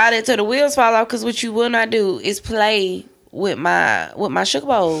about to ride it till the wheels fall off, because what you will not do is play with my sugar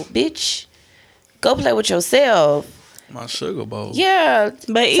bowl, bitch. Go play with yourself. My sugar bowl. Yeah,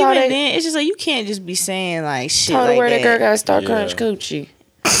 But even then, it's just like you can't just be saying like shit told her like where that. the girl gotta start crunch coochie.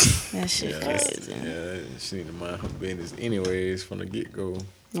 That shit crazy. Yeah, she need to mind her business anyways from the get go.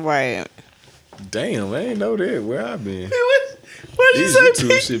 Right. Damn, I ain't know that. Where I been? What'd you These say?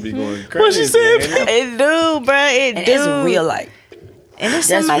 YouTube shit be going crazy. What you said? man. It do, bro. It And do. it's real life. And then That's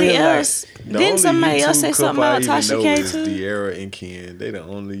somebody real life. else. The Didn't only somebody else YouTube say something couple I about even Tasha know K is too? De'Ara and Ken. They the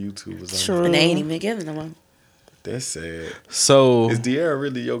only YouTubers on. True. And they ain't even together no more. That's sad. So Is De'Ara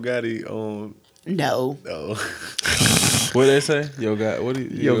really Yo Gotti on? No. No, what they say? Yo got what?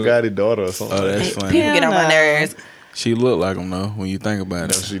 Yo Gotti daughter or something. Oh, like that's that. funny. People get on my nerves. She look like him though when you think about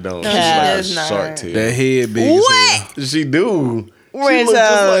No, it. she don't. No, She's she like does a not. Shark Tale. That head big. What? As hell. She do. She Where's, looks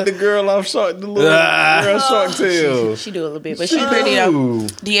just like the girl off Shark, the little girl Shark Tale. She do a little bit, but She she pretty though. do.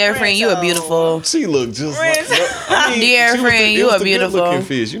 Dear friend, you are beautiful. She look just like. I mean, Dear she was friend, the- you it was are the beautiful. good-looking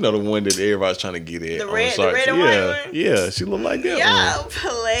fish. You know the one that everybody's trying to get at. The on red- the Shark red Tale. and white Yeah, one? yeah. She look like that Y'all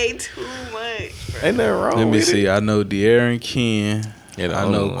play too much, bro. one. Ain't nothing wrong Let me with see. it. I know De'Ara and Ken. Yeah, I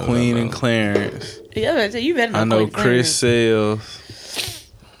know Queen and Clarence. Yeah, you better I know Chris Sales.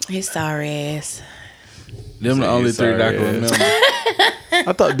 His sorry ass. Them the Say only his three that I sorry can ass. remember.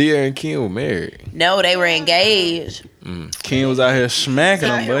 I thought De'Ara and Ken were married. No, they were engaged. Ken was out here smacking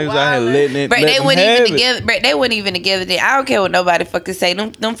them, but he was out here letting it. But let they them weren't have even it. together. But they weren't even together then. I don't care what nobody fucking say.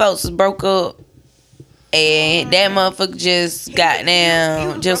 Them folks was broke up, and that motherfucker just got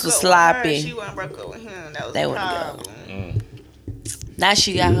down, just was She sloppy. wasn't broke up with him. That was They the wouldn't go. problem. Now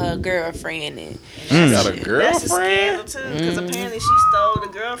she got her girlfriend and She got a That's a girlfriend. scandal too, because apparently she stole the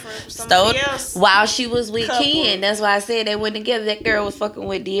girlfriend from stole somebody else. while she was with Couple. Ken. That's why I said they went together. That girl was fucking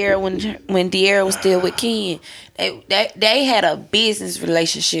with De'Ara when De'Ara was still with Ken. They had a business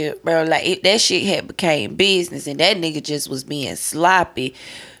relationship, bro. Like that shit had became business, and that nigga just was being sloppy,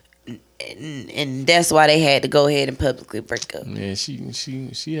 and that's why they had to go ahead and publicly break up. Yeah, she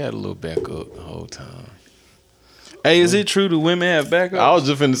had a little backup the whole time. Hey, is it true that women have backup? I was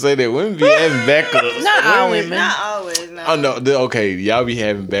just finna say that women be having backups. Not all women. Not always. No. Oh no, okay, y'all be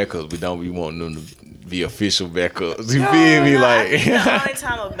having backups, but don't be wanting them to be official backups. You feel me? No, like I think the only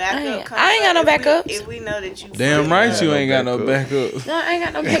time a backup comes I ain't got no up if backups. If we know that you Damn right you no ain't got no backup. backup. No, I ain't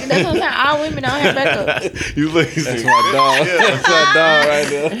got no backup. That's what I'm saying. All women don't have backups. you look. That's my dog. That's my dog right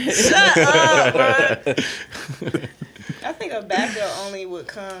there. Shut up, bro. I think a backup only would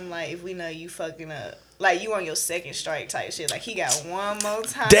come like if we know you fucking up. Like you on your second strike type shit. Like he got one more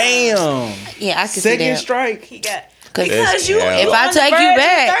time. Damn. Yeah, I can see Second that. strike. He got Cause because you. If you I on the take you verge of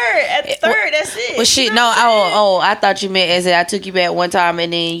back- third, at the third, that's it. Well, shit, You know no. what I'm saying? Oh, I thought you meant as in I took you back one time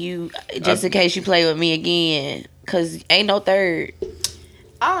and then you just in case you play with me again. Cause ain't no third.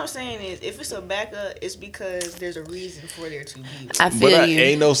 All I'm saying is, if it's a backup, it's because there's a reason for there to be one. I feel But you.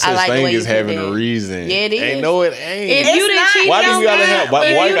 ain't no I such like the thing way as you put having that. a reason. Yeah, it is. Ain't no, it ain't. If It's you done not. cheated Why do on you gotta me, have? Why if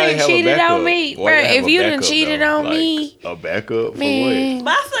you you gotta done have a cheated backup? on me, Why bro. you have If a you done backup, cheated though? on Like, me, a backup for man. But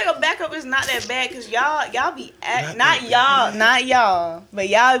I feel like a backup is not that bad because y'all be not y'all, but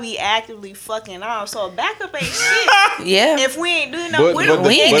y'all be actively fucking off. So a backup ain't shit. Yeah. If we ain't doing what? no, But, but,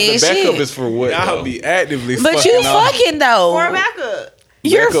 We ain't the did backup shit. is for what? Y'all though? be actively But fucking you off. fucking though. for a backup.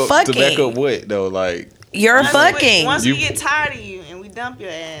 You're backup, fucking. To back up what though? Like, You're fucking. Once You- we get tired of you and we dump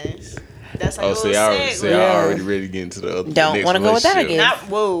your ass, that's how oh, you see, I Yeah. already ready to get into the other. Don't next wanna go with that relationship. again. Not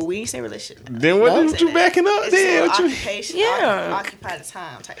whoa. We didn't say relationship. Then what? Don't What say you that. backing up? It's Then a what you? occupation. Yeah. Occupy the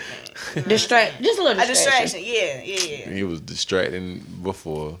time type thing. You know Distract. what Just a little I'm saying? distraction. A distraction. Yeah. He was distracting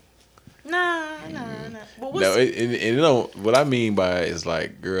before. No. But what's No, and you know what I mean by it is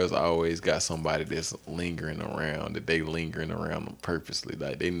like girls always got somebody that's lingering around, that they lingering around them purposely.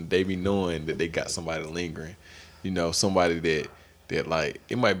 Like they be knowing that they got somebody lingering. You know, somebody that like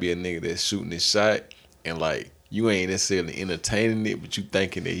it might be a nigga that's shooting his shot and like you ain't necessarily entertaining it, but you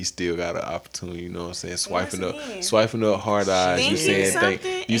thinking that he still got an opportunity. You know what I'm saying? Swiping up hard eyes. You saying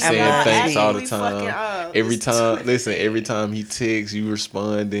thanks all the time. Every time he texts, you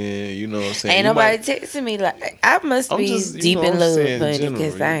responding. You know what I'm saying? Ain't You nobody might- texting me like I must I'm be just, you deep know in what I'm love, saying, buddy, generally,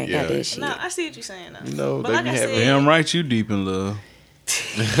 because I ain't got yeah. that shit. No, I see what you're saying though. You know, but they like be I having- said, Damn right you deep in love.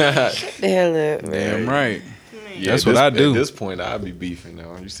 The hell up, man. Damn right. Yeah, That's what I do. At this point, I be beefing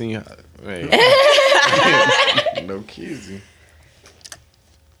now. You seen how, man? No kidding.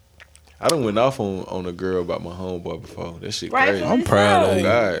 I done went off on a girl about my homeboy before. That shit Right, crazy. I'm proud of you.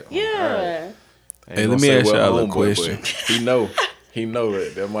 God. Yeah. Hey, let me ask y'all a question. He know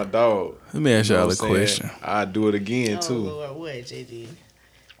that. That's my dog. Let me ask You know y'all what a I'm question. saying? I'd do it again, Oh too. Lord, what, JD?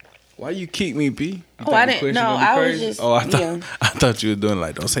 Why you kick me, B? You Oh, think I the didn't. question No, gonna be I was crazy? just. Oh, yeah. I thought you were doing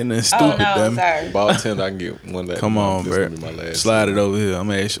like, don't say nothing Oh stupid, no, dummy. sorry. Ball 10, I can get one that. Come on, this bro. gonna be my last Slide one. it over here.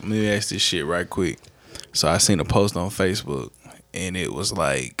 Let me ask this shit right quick. So I seen a post on Facebook, and it was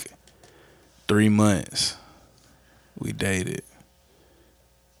like 3 months we dated.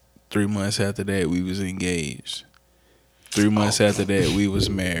 3 months after that, we was engaged. 3 months after that, we was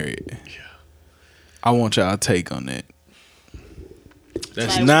married. I want y'all take on that.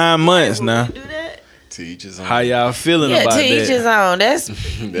 That's Like, 9 months would now. we do that? To each his own. How y'all feeling Yeah, about to each his that? own. That's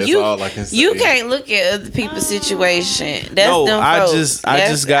That's all I can say. You can't look at other people's situation. That's No, them I folks.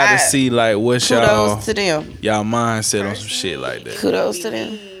 just gotta see like what's Kudos to them. y'all mindset on some shit like that. Kudos to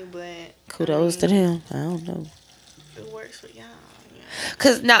them. But Kudos to them. I don't know. it works for y'all.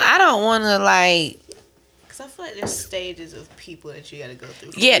 Cause now I don't want to like. Cause I feel like there's stages of people that you gotta go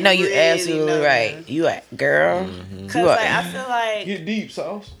through. Yeah, no, you really absolutely know right. them. You right, girl. Cause You like are- I feel like Get deep,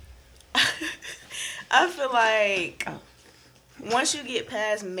 sauce. I feel like once you get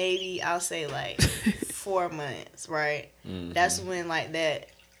past maybe I'll say like 4 months, right? That's when like that.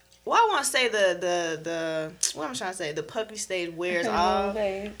 Well, I want to say the what I'm trying to say, the puppy stage wears off,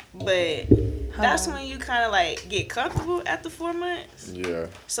 but that's when you kind of like get comfortable after 4 months. Yeah.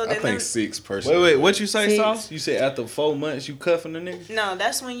 So I then think them- 6 personally. Wait, what you say, See? sauce? You said after 4 months you cuffing the nigga? No,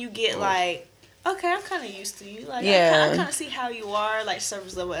 that's when you get like, okay, I'm kind of used to you. Like, Yeah. I kind of see how you are, like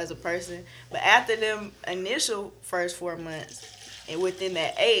surface level as a person. But after them initial first 4 months, and within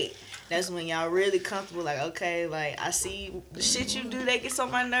that 8, that's when y'all really comfortable. Like, okay, like I see the shit you do that gets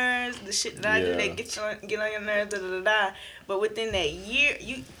on my nerves. The shit that I do Yeah. that get on your nerves. Da da da da. But within that year,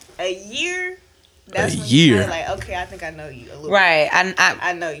 a year. That's when you kinda like, okay, I think I know you a little. Right.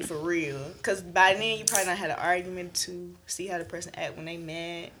 I know you for real. Because by then, you probably not had an argument to see how the person act when they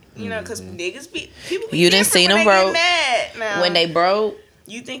mad. You know, because niggas be, people be You done different seen when them they get broke. mad. Now, when they broke.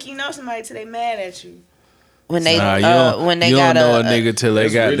 you think you know somebody till they mad at you. When they Nah, you don't, when they you got don't know a nigga till they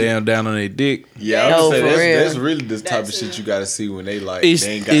That's got really- down on their dick. Yeah, I No, would say for that's, real. that's really the type of That's shit it. you gotta see when they like It's-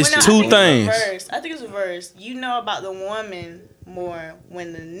 they ain't got it's shit I two on think them. things. It's reversed. I think it's reversed. You know about the woman more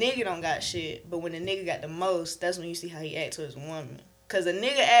when the nigga don't got shit, but when the nigga got the most, that's when you see how he act to his woman. Cause a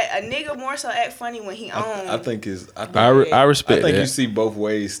nigga more so act funny when he own. I think it's. I respect I think that. you see both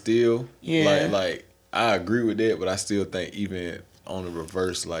ways still. Yeah. Like I agree with that, but I still think even on the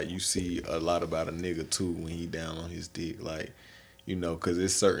reverse, like you see a lot about a nigga too when he down on his dick, like you know, cause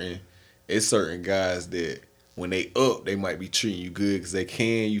it's certain guys that when they up, they might be treating you good because they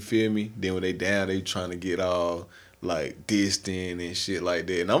can. You feel me? Then when they down, they trying to get all like distant and shit like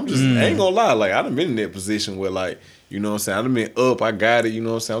that. And I'm just I ain't gonna lie, like I done been in that position where like. You know what I'm saying? I done been up, I got it, you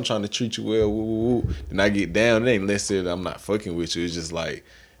know what I'm saying? I'm trying to treat you well, woo, woo, woo. Then I get down, it ain't necessarily I'm not fucking with you. It's just like,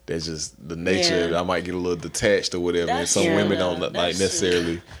 that's just the nature. Yeah. I might get a little detached or whatever. And That's some true, women though. don't like That's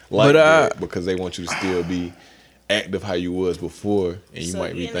necessarily But like that because they want you to still be active how you was before. And you So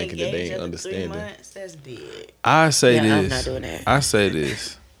might be getting thinking that they engaged ain't after 3 understanding. months, that's big. I say Yeah, I'm this. not doing that. I say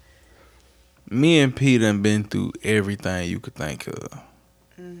this. Me and P done been through everything you could think of.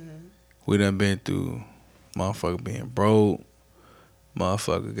 We done been through motherfucker being broke,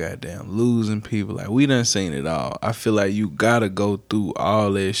 motherfucker goddamn losing people. Like we done seen it all. I feel like you gotta go through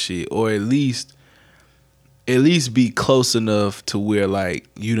all that shit, or at least be close enough to where like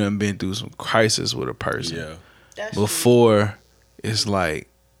you done been through some crisis with a person. Yeah. That's Before it's like,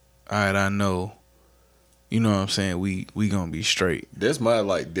 all right, I know. You know what I'm saying? We gonna be straight. That's my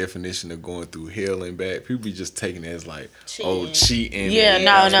like definition of going through hell and back. People be just taking it as like, Cheating. cheating. Yeah, and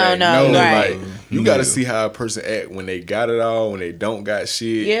no, bounce back. no, right. Like, you got to see how a person act when they got it all, when they don't got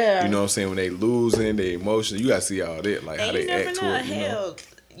shit. Yeah. You know what I'm saying? When they losing, they emotions. You got to see all that, like how And you they never act know. to it. You know? Hell,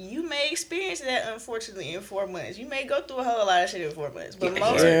 you may experience that unfortunately in 4 months. You may go through a whole lot of shit in 4 months. But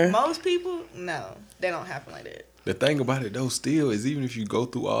Yeah. most people, no, they don't happen like that. The thing about it though, still, is even if you go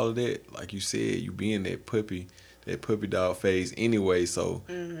through all of that, like you said, you be in that puppy dog phase anyway, so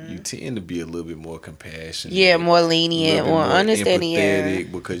you tend to be a little bit more compassionate. Yeah, more a lenient, little bit more understanding. Yeah.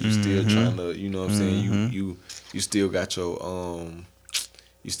 empathetic, because you still trying to, you know what I'm saying? You still got your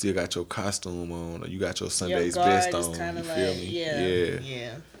costume on, or you got your Sunday's Your best guard is on. kinda You feel like, me?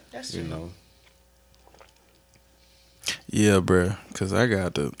 Yeah. That's true. You know. Yeah, bruh. Cause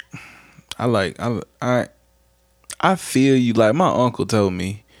I feel you. Like my uncle told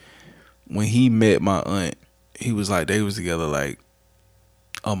me when he met my aunt, he was like they was together like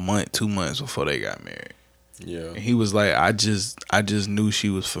a month, 2 months before they got married. Yeah. And he was like, I just knew she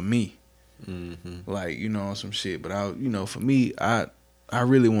was for me. Like, you know, on some shit. But for me, I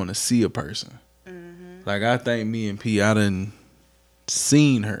really want to see a person. Like, I think me and P, I done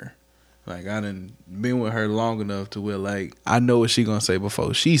seen her. Like, I done been with her long enough to where, like, I know what she gonna say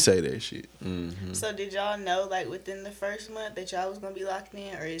before she say that shit. So did y'all know, like, within the first month that y'all was gonna be locked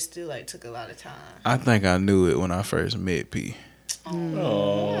in, or it still, like, took a lot of time? I think I knew it when I first met P.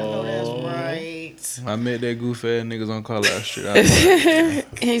 Oh, that's right. I met that goof ass niggas on Call Out Street. I was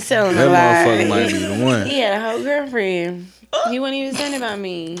like, He's telling a that lie. motherfucker might be the one. He had a whole girlfriend. He wasn't even saying about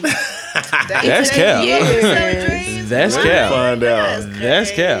me. That's cap. Yeah. That's cap. Find out.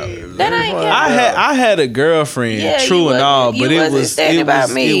 That's cap. That ain't cap. I had a girlfriend, Yeah, true you and all, wasn't- but you it wasn't was saying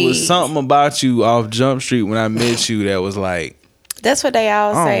about me. it was something about you off Jump Street when I met you that was like, That's what they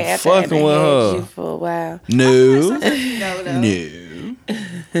all I'm say after fucking they with had her. you for a while. no, No.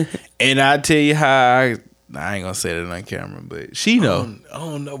 no. And I tell you how I ain't gonna say that on camera, but she know. I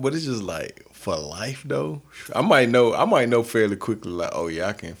don't know, but it's just like for life though. I might know fairly quickly. Like, oh yeah,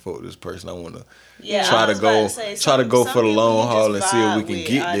 I can't fuck with this person. I want to try to go for the long haul and see if we can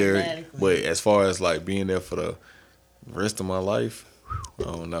get there. But as far as like being there for the rest of my life, I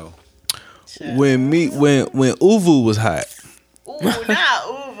don't know. When Uvu was hot. Ooh, not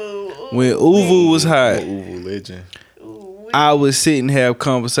Uvu. When Uvu was hot, Uvu legend. I would sit and have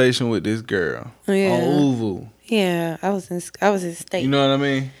conversation with this girl Yeah. on Uvu. Yeah, I was in state. You know what I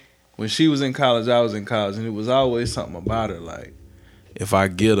mean? When she was in college, I was in college, and it was always something about her. Like, if I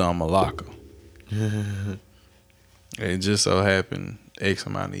get her, I'ma lock her. It just so happened X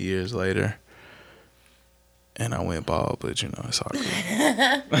amount of years later, and I went bald, but you know, it's all good.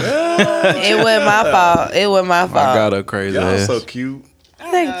 It wasn't my fault. It wasn't my fault. I got her crazy Y'all ass. so cute.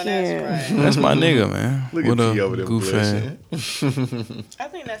 Thank No, you. that's right. That's my nigga, man. Look What at P a over there goof ass. blushing. I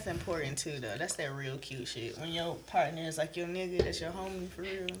think that's important too, though. That's that real cute shit. When your partner is like your nigga, that's your homie for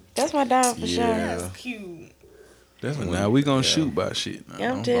real. That's my dog for sure. Yeah. That's cute. That's when Now we gonna shoot by shit. Now. Yeah,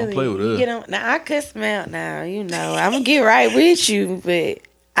 I'm Don't telling play you. with You us. get on, now I cuss him out now. You know, I'm gonna get right with you, but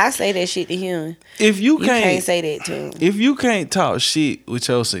I say that shit to him. If you You can't, can't say that to him. if you can't talk shit with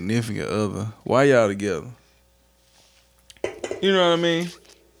your significant other, why y'all together? You know what I mean?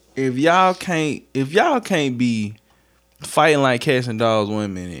 If y'all can't be fighting like cats and dogs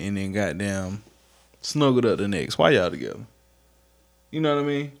one minute and then goddamn snuggled up the next, why y'all together? You know what I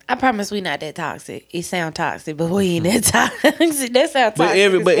mean? I promise we not that toxic. It sound toxic, but we ain't that toxic. That sound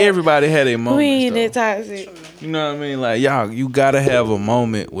toxic. But everybody had a moment. we ain't that toxic. You know what I mean? Like, y'all, you gotta have a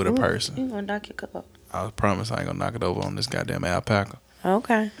moment with a person. You gonna knock your cup up? I promise I ain't gonna knock it over on this goddamn alpaca.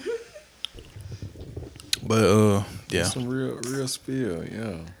 Okay. But yeah, Some real spill,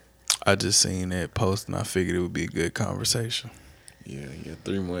 yeah. I just seen that post and I figured it would be a good conversation. Yeah,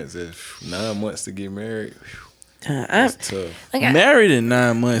 3 months, 9 months to get married. I'm, That's tough. like, Married in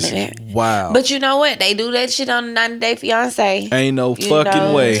 9 months is wild. but you know what? They do that shit on the 90-day fiance. Ain't no You fucking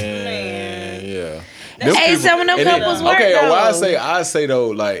know. way. Man, yeah. Hey, some of them and then- couples work okay, though. well, I say though,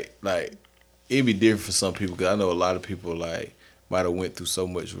 like it'd be different for some people because I know a lot of people like might have went through so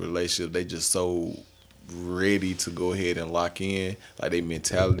much relationship. They just so ready to go ahead and lock in. Like their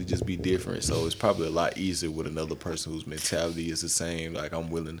mentality just be different. So it's probably a lot easier with another person whose mentality is the same. Like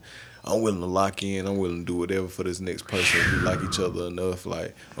I'm willing to lock in. I'm willing to do whatever for this next person. If we like each other enough,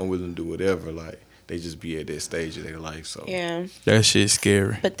 like I'm willing to do whatever. Like they just be at that stage of their life. So Yeah. That shit's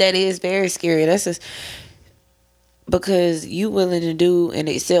scary. But that is very scary. That's just because you willing to do and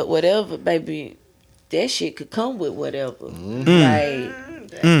accept whatever, baby. That shit could come with whatever. Like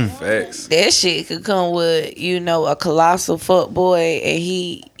facts. that shit could come with, you know, a colossal fuck boy and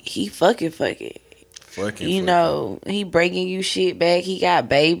he fucking. You know, he bringing you shit back. He got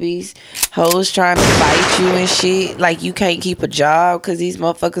babies. Hoes trying to fight you and shit. Like, you can't keep a job because these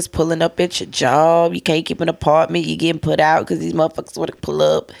motherfuckers pulling up at your job. You can't keep an apartment. You getting put out because these motherfuckers want to pull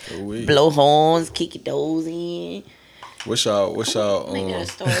up, blow horns, kick your doors in. What's y'all Make that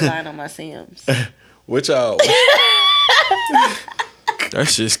storyline on my Sims. what y'all That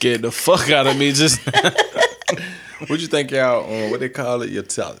shit scared the fuck out of me. Just what you think y'all what they call it your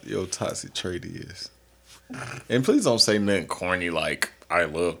toxic trait is? And please don't say nothing corny like I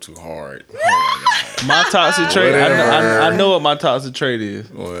love too hard. Oh my toxic trait. I know what my toxic trait is.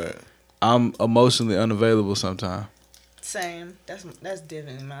 my God. What? I'm emotionally unavailable sometimes. Same. That's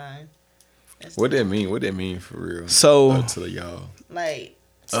definitely mine. What that mean? What that mean for real? So to y'all. Like,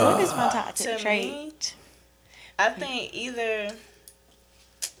 So what is my toxic to trait? me, I think either,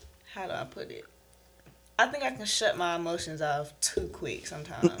 how do I put it? I think I can shut my emotions off too quick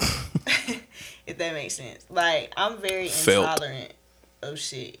sometimes. If that makes sense. Like, I'm very intolerant of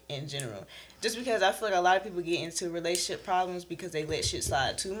shit in general. Just because I feel like a lot of people get into relationship problems because they let shit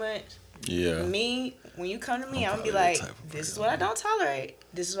slide too much. Yeah. Me, when you come to me, I'm gonna be like, this is what I don't tolerate.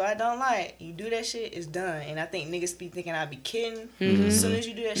 This is what I don't like. You do that shit, it's done. And I think niggas be thinking I be kidding. As soon as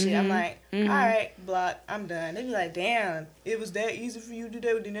you do that shit, I'm like, all right, block, I'm done. They be like, damn, it was that easy for you to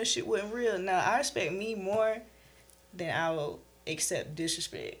do that, then that shit wasn't real. No, I respect me more than I will accept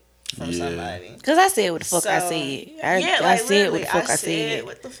disrespect from somebody. Cause I said what the fuck I said. I said what the fuck I said.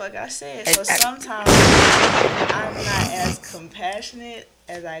 What the fuck I said. So sometimes I'm not as compassionate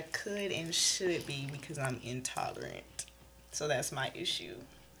as I could and should be because I'm intolerant. So that's my issue.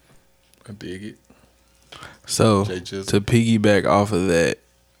 I dig it. So to piggyback off of that,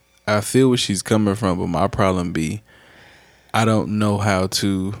 I feel where she's coming from, but my problem be, I don't know how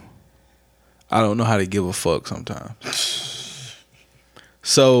to give a fuck sometimes.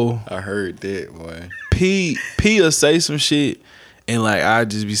 So I heard that, boy. P will say some shit, and like I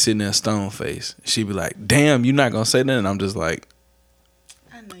just be sitting there stone face. She be like, "Damn, you not gonna say nothing?" I'm just like,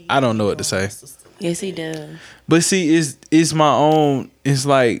 I don't know what to say. Yes, he does. But see, it's my own. It's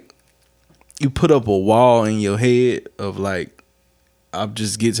like you put up a wall in your head of like, I'll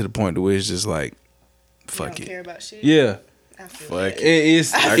just get to the point where it's just like, fuck you don't it. care about shit? Yeah. Fuck it.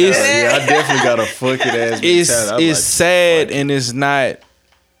 It's I definitely got a fuck it ass. It's like, sad and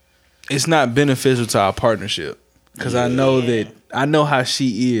it's not beneficial to our partnership because I know how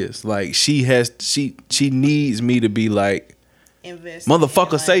she is. Like she needs me to be like,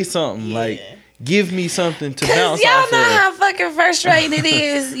 motherfucker, say something. Like give me something to bounce y'all off know of. how fucking frustrating it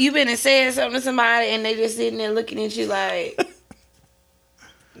is. You been and said something to somebody and they just sitting there looking at you like,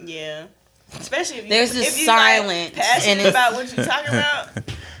 yeah. Especially if there's this silence like, passionate about what you're talking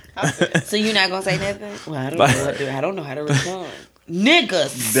about. So you're not gonna say nothing? Well, I don't know how to respond.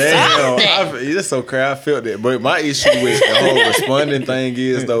 Niggas, damn, it's so crazy. I felt that, but my issue with the whole responding thing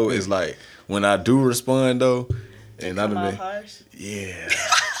is though, is like when I do respond though, and I done been, yeah.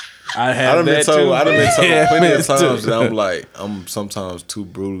 I done been told plenty of times that I'm like, I'm sometimes too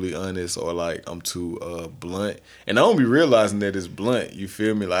brutally honest or like I'm too blunt. And I don't be realizing that it's blunt. You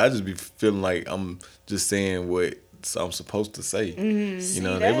feel me? Like I just be feeling like I'm just saying what I'm supposed to say. You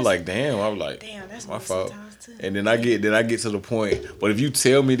know, they were like, damn. I was like, damn, that's my fault. And then I get to the point. But if you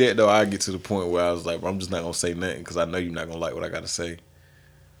tell me that though, I get to the point where I was like, well, I'm just not gonna say nothing because I know you're not gonna like what I gotta say.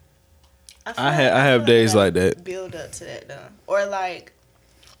 I have days like that. Build up to that though, or like.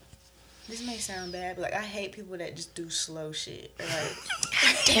 This may sound bad, but like I hate people that just do slow shit.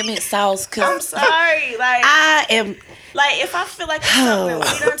 Like, damn it, Sauce. I'm sorry. Like I am. Like if I feel like it's something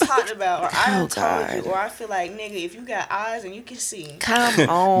we done talked about, or I done told you, or I feel like nigga, if you got eyes and you can see, come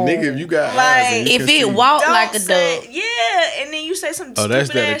on, nigga, if you got like, eyes, and you if can it see. walk like a dog, yeah, and then you say some. Oh,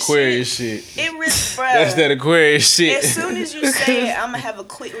 that's that Aquarius shit. It really, bro. That's that Aquarius shit. As soon as you say it, I'm gonna have a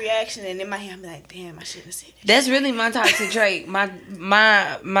quick reaction, and in my head, I'm like, damn, I shouldn't have said that. That's really my toxic trait.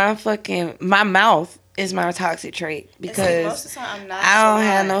 My fucking mouth is my toxic trait because most of the time I'm not I don't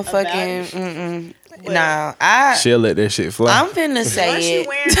have no fucking. Nah, she'll let that shit fly. I'm finna say it.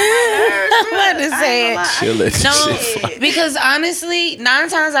 I'm finna say it. She'll let that shit fly. Because honestly, 9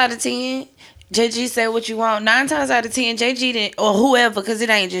 times out of 10, JG say what you want. 9 times out of 10, JG didn't, or whoever, because it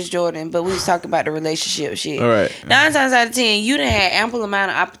ain't just Jordan, but we was talking about the relationship shit. All right. 9 times out of 10, you done had ample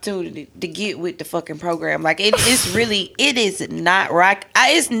amount of opportunity to get with the fucking program. Like it's not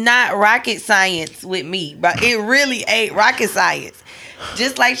rocket science with me, but it really ain't rocket science.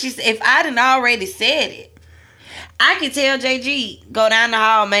 Just like she said, if I done already said it, I can tell JG, go down the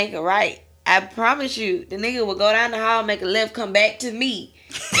hall, make a right. I promise you, the nigga will go down the hall, make a left, come back to me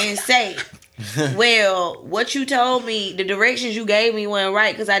and say, well, what you told me, the directions you gave me weren't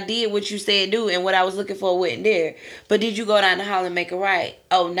right because I did what you said do and what I was looking for wasn't there. But did you go down the hall and make a right?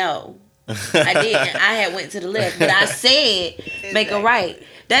 Oh, no. I didn't. I had went to the left. But I said make a right.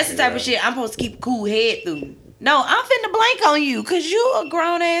 That's the type of shit I'm supposed to keep a cool head through. No, I'm finna blank on you because you a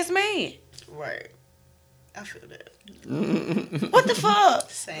grown-ass man. Right. I feel that. What the fuck?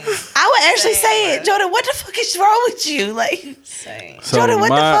 Same. I would actually say it. Jordan, what the fuck is wrong with you? Like, same. So Jordan, what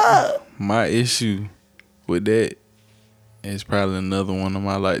the fuck? My issue with that is probably another one of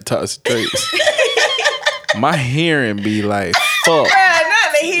my like toxic traits. My hearing be like, fuck.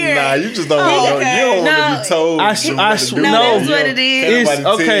 Not the hearing. Nah, you just don't want to be told. No, that's what it is. It's,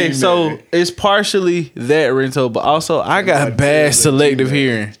 okay, so it's partially that, Rento, but also I got bad selective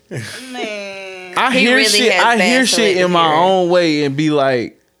hearing. Man. I hear shit in my own way and be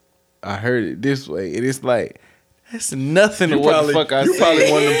like, I heard it this way, and it's like that's nothing to what the fuck I said. You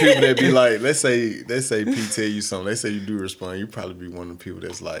probably one of them people that be like, let's say P tell you something. Let's say you do respond. You probably be one of them people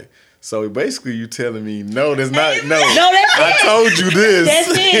that's like, So basically, you telling me no? That's not no. No, that's I it. told you this. That's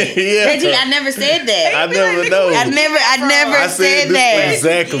it. Yeah. Reggie, I never said that. I never know. I never said this that.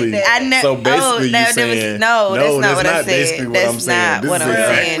 exactly. So basically, you saying that's not what I said. Basically what I'm That's saying. not what I'm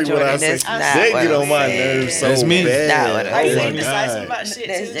saying, Jordan. That's not That what get I'm on my saying. nerves so That's me. bad. Not what Oh I'm Are you my saying. indecisive God. about shit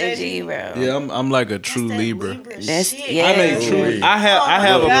That's too, JG, bro. Yeah, I'm like a true That Libra. That's shit. yeah. I make true. I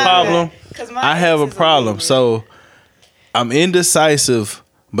have a God. problem. 'Cause my I have a ex is problem. Libra. So I'm indecisive,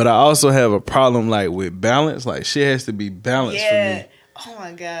 but I also have a problem like with balance. Like shit has to be balanced for me. Oh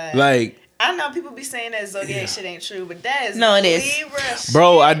my God. Like, I know people be saying that zodiac shit ain't true, but that is No, it is. Libra shit,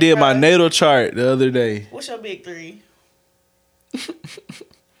 bro, I did my bro. natal chart the other day. What's your big three? It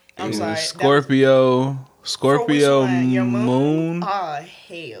I'm was sorry. Scorpio, For which one? Your moon. Oh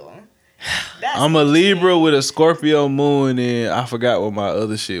hell. That's I'm a interesting. Libra with a Scorpio moon, and I forgot what my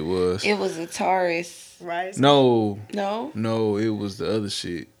other shit was. It was a Taurus. Right. No, it was the other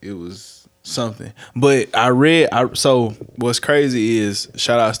shit. It was something. But I read. So what's crazy is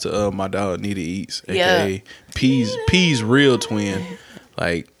shout outs to my dog Nita Eats, aka P's real twin.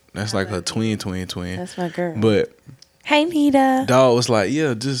 Like that's like her twin. That's my girl. But Hey, Nita. dog was like,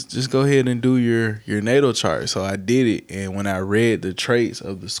 yeah, just go ahead and do your natal chart. So I did it, and when I read the traits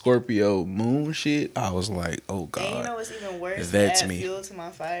of the Scorpio moon shit, I was like, oh god, And you know what's even worse? That's Add me. fuel to my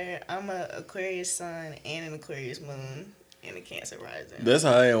fire. I'm a Aquarius sun and an Aquarius moon and a Cancer rising. That's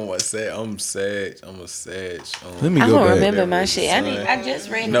how I am. What Sag? I'm Sag. I'm a Sag. let me I go don't back. remember my Sun. shit. I just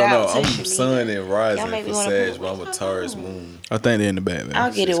read it No, out. I'm to Sun Shanita. and Y'all rising make me for wanna Sag, put- but I'm a Taurus moon. I think they're in the back, man.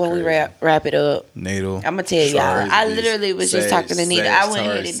 I'll get it It's when we crazy. wrap it up. Natal. I'm gonna tell y'all. Crazy. I literally was just Sag, talking to Nita. Sag, I went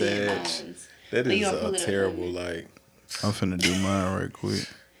ahead and Taurus, did Sag. mine. That you is gonna pull a it up terrible, for me? like, I'm finna do mine right quick.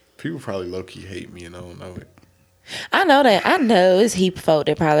 people probably low-key hate me and I don't know it. I know that. I know it's heap of folk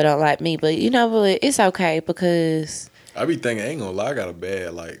that probably don't like me, but you know what? It's okay because I be thinking, I ain't gonna lie, I got a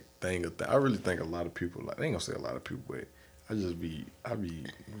bad, like, thing of I really think a lot of people, like, I ain't gonna say a lot of people, but I be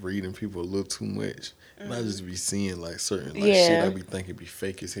reading people a little too much. And I just be seeing, like, certain, like, shit Yeah. I be thinking be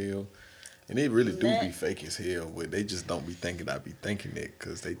fake as hell. And they really do be fake as hell, but they just don't be thinking I be thinking that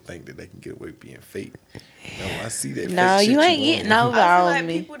because they think that they can get away with being fake. No, I see that. no, fake shit you ain't on. getting over I feel on like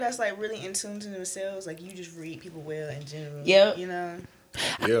me. people that's like really in tune to themselves, like you just read people well in general. Yep. You know?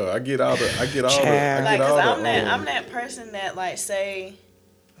 Yeah, I get all the. Child. Like, cause I'm um, that person that like say,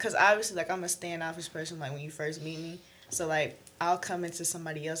 cause obviously like I'm a standoffish person like when you first meet me. So like I'll come into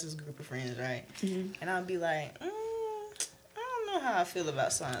somebody else's group of friends, right? Mm-hmm. And I'll be like, I don't know how I feel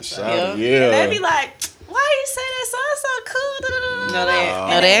about so and so. Shout- And yeah. they be like, why you say that so and so cool? No, they- And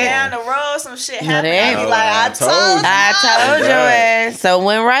no, then they- down the road some shit No, happen. they- I be like, I told you. I told your ass. So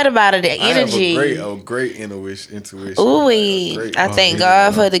when right about it, the energy. I have a great intuition. Ooh, A great- I thank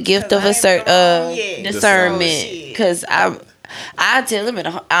God for the gift of Yeah. discernment. Shit. Cause I tell him I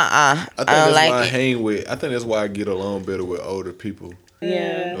think I that's don't why I like it. hang with. I think that's why I get along better with older people.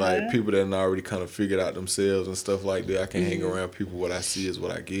 Yeah. Like people that already kind of figured out themselves and stuff like that. I can hang Mm-hmm. around people. What I see is what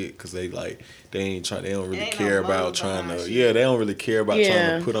I get because they ain't trying. They don't really Ain't no care about motive trying behind to. shit. Yeah, they don't really care about Yeah.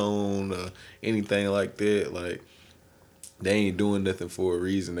 trying to put on anything like that. Like they ain't doing nothing for a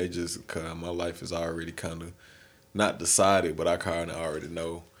reason. They just cause my life is already kind of not decided, but I kind of already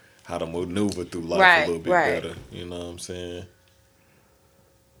know how to maneuver through life Right, a little bit right. better. You know what I'm saying?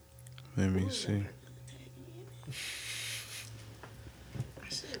 Let me see.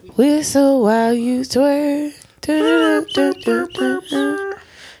 Whistle while you twerk. Do-do-do-do-do-do.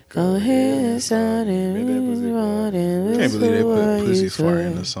 Go ahead and start it. Can't believe they put pussy fart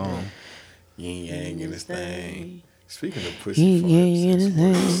in the song. Yin yang in this thing. Speaking of Yin pussy yang in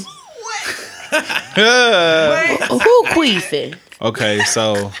farts, Who queefing? Okay,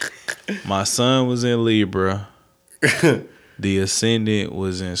 so my son was in Libra. The ascendant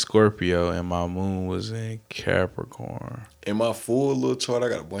was in Scorpio, and my moon was in Capricorn. in my full little chart, I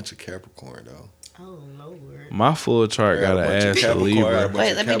got a bunch of Capricorn though. Oh Lord. My full chart got an ass to Libra.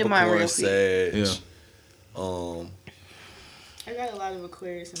 Wait, let me do mine real quick. Sag. Yeah. I got a lot of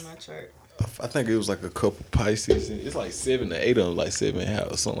Aquarius in my chart. I think it was like a couple Pisces. It's like 7 to 8 of them, like 7 and a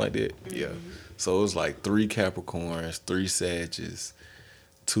half or something like that. Mm-hmm. Yeah. So it was like 3 Capricorns, 3 Sages,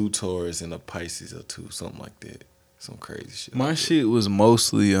 2 Taurus, and a Pisces or 2, something like that. Some crazy shit. My like that. shit was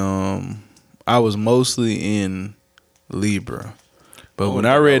mostly I was mostly in Libra. But don't when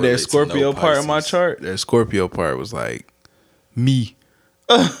think I I read that relate to Scorpio no part of my Pisces. chart, that Scorpio part was like me.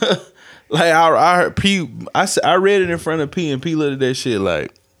 Like I heard P, I read it in front of P, and P looked at that shit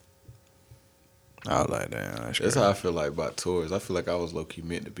like, I was like, damn, that's That's crazy. how I feel like about Taurus. I feel like I was low-key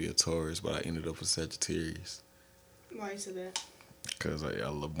meant to be a Taurus, but I ended up a Sagittarius. Why you said that? Because I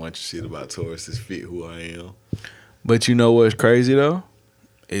love a bunch of shit about Tauruses fit who I am. But you know what's crazy though?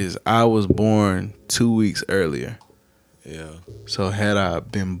 is I was born 2 weeks earlier. Yeah. So had I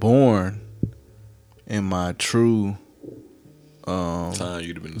been born in my true Time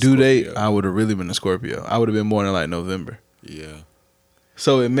you'd have been a due date, Scorpio. I would have really been a Scorpio. I would have been born in like November. Yeah.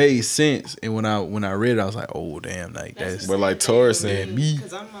 So it made sense, and when I read it, I was like, "Oh damn!" Like that's. But like Taurus and me.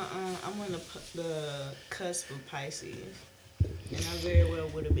 Because I'm on the cusp of Pisces, and I very well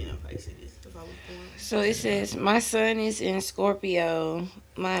would have been a Pisces if I was born. So it says my sun is in Scorpio,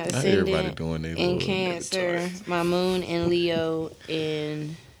 my ascendant in Cancer, my moon in Leo,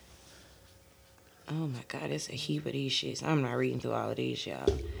 and oh my God, it's a heap of these shits. I'm not reading through all of these, y'all.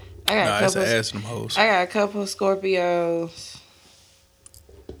 It's an ass them hoes. I got a couple Scorpios.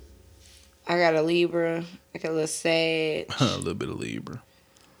 I got a Libra. I got a little Sag. A little bit of Libra.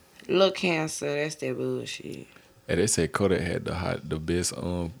 A little Cancer. That's that bullshit. And they said Kodak had the best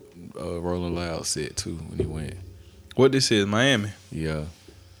Rolling Loud set too when he went. What this is, Miami? Yeah.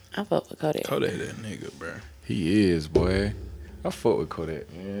 I fuck with Kodak. Kodak that nigga, bro. He is, boy. I fuck with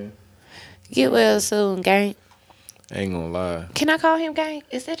Kodak, man. Get well soon, gang. I ain't gonna lie. Can I call him gang?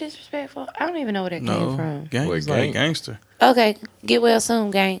 Is that disrespectful? I don't even know where that came from. Gang What, is gang? like gangster. Okay, get well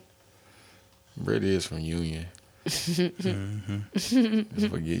soon, gang. Brett is from Union. Mm-hmm.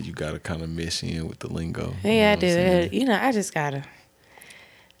 Forget you gotta kind of mesh in with the lingo. Yeah, I know what I'm saying? do. You know, I just gotta.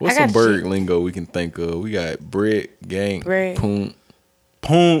 What's I got some bird you. lingo we can think of? We got Brett, gang, Brett. Poon,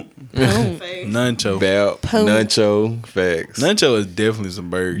 Poom. Face. Nuncho. Bal, Poon. Nuncho, facts. Nuncho is definitely some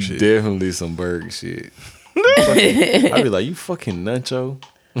bird shit. Definitely some bird shit. I be like, you fucking Nuncho.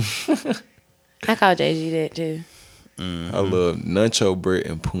 I call JG that too. I love Nuncho, Brett,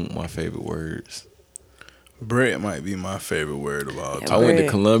 and Poon. My favorite words. Brett might be my favorite word of all I time. went to Brett.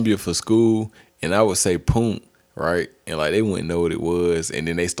 Columbia for school, and I would say Poon, right? And like they wouldn't know what it was, and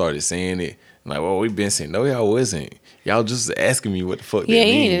then they started saying it. I'm like, well, we been saying, no, y'all wasn't. Y'all just asking me what the fuck Yeah, that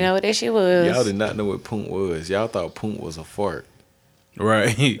you mean. need to know what that shit was. Y'all did not know what Poon was. Y'all thought Poon was a fart.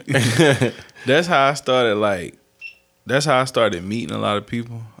 Right. That's how I started. Like, that's how I started meeting a lot of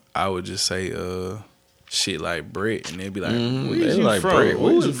people. I would just say shit like Brett, and they'd be like, "Where They you like, from? Brett,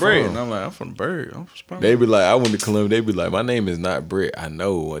 where Who's you Brett?" from? And I'm like, "I'm from the Bird. I'm from They be like, I went to Columbia. They be like, my name is not Brett. I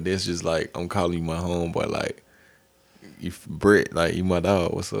know. And that's just like, I'm calling you my homeboy. Like, you Brett, like, you my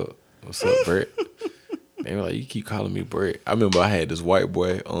dog. What's up? What's up, Brett? They were like, you keep calling me Brett. I remember I had this white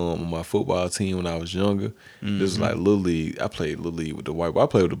boy on my football team when I was younger. This was like Little League. I played Little League with the white boy. I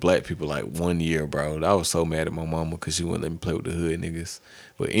played with the black people like 1 year, bro. I was so mad at my mama because she wouldn't let me play with the hood niggas.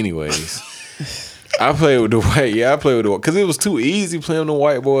 But anyways, I played with the white. Yeah, I played with the white because it was too easy playing with the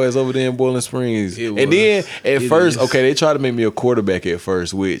white boys over there in Boiling Springs. It And then at It first, is. okay, they tried to make me a quarterback at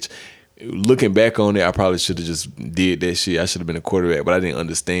first, which looking back on it, I probably should have just did that shit. I should have been a quarterback, but I didn't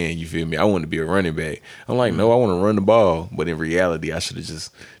understand. You feel me? I wanted to be a running back. I'm like, no, I want to run the ball. But in reality, I should have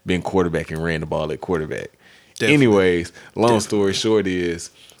just been quarterback and ran the ball at quarterback. Definitely. Anyways, long story short is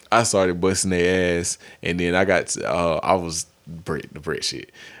I started busting their ass, and then I got I was the Brett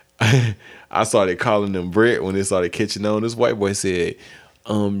shit. I started calling them Brett when they started catching on. This white boy said,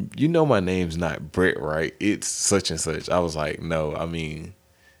 you know my name's not Brett, right? It's such and such. I was like, no, I mean,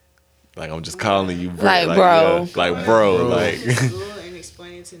 like I'm just calling you Brett. Like, bro. yeah, like bro, like School and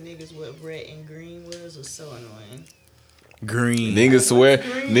explaining to niggas what red and green was so annoying. green.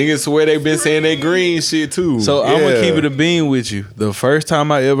 niggas swear they been saying that green shit too. So I'm gonna Yeah. keep it a bean with you. The first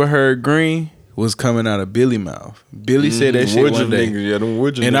time I ever heard green was coming out of Billy mouth. Billy said that shit Woodruff one day. niggas, yeah, them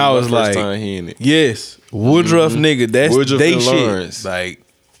Woodruff And niggas, I my was first like, time hearing it. Yes, Woodruff nigga. That's Woodruff they and shit. Lawrence. Like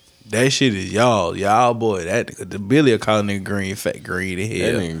that shit is y'all boy. That nigga, the Billy will call nigga green, fat green in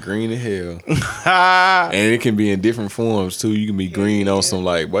That hell. nigga green as hell. And it can be in different forms too. You can be green on some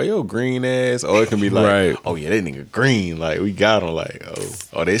like, boy, yo, green ass. Or it can be like, Right. oh yeah, that nigga green. Like, we got him. Like,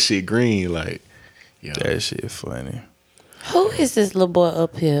 oh, that shit green. Like, yeah. That shit funny. Who is this little boy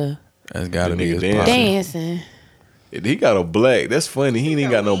up here That's gotta The be nigga his dancing. posse. dancing? He got a black. That's funny. He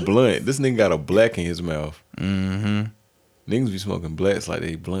ain't got no blunt. This nigga got a black in his mouth. Mm-hmm. Niggas be smoking blacks like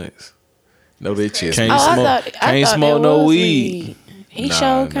they blunts. No, they chest. Can't Oh, I smoke- thought can't that smoke no was weed. He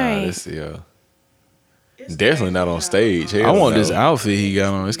sure can't. That's, definitely not on stage. Hell I want no. this outfit he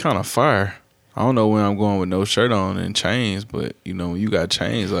got on. It's kind of fire. I don't know where I'm going with no shirt on and chains, but you know when you got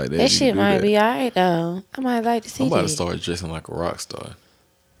chains like that, That you shit do might that. be alright though. I might like to see I'm about to that. start dressing like a rock star.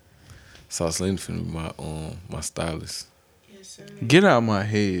 Saucelina finna be my stylist. Yes, sir. Get out my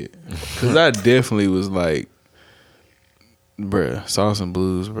head, cause I definitely was like, bruh, Sauce and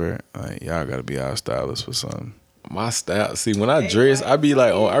Blues, bruh. Like y'all gotta be our stylist for something. My style. See, when I dress, I be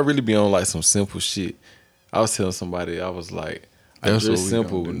like, I really be on like some simple shit. I was telling somebody, I was like, I That's dress what we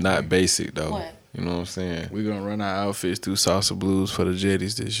simple, gonna do, not nigga. basic though. What? You know what I'm saying? We gonna run our outfits through Salsa Blues for the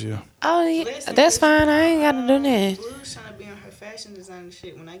Jetties this year. Oh yeah, that's fine. I ain't gotta do that. Blue's trying to be on her fashion designer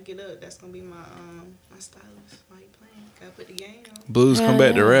shit. When I get up, that's gonna be my my stylist. Why you playing? Gotta put the game on. Blues, come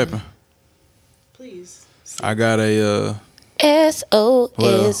back to rapping. Please. I got a SOS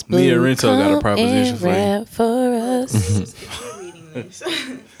well, me and Rento got a proposition for you. For us. If you're reading this,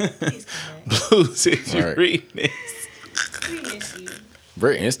 please come back. Blues, if you Right. read this. We miss you.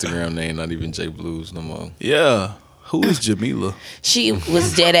 Bray Instagram name not even J Blues no more. Yeah. Who is Jamila? She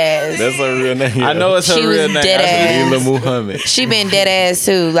was dead ass. That's her real name. I know it's her She was real name. dead ass. Jamila Muhammad. She been dead ass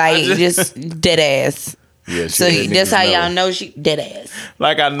too, like just dead ass. Yeah, So let that's niggas how y'all know she dead ass.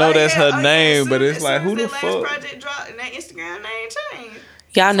 Like I know that's her name, but it's As like soon who as the that last fuck? project dropped and that Instagram name changed.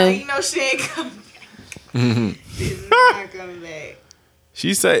 Y'all So know. you know she ain't coming back. She's not coming back.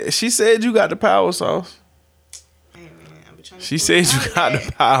 She said you got the power sauce. Hey man, I be trying to She pull said her you out of got that.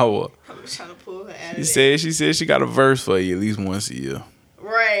 the power. I be trying to pull her out of She said she got a verse for you at least once a year.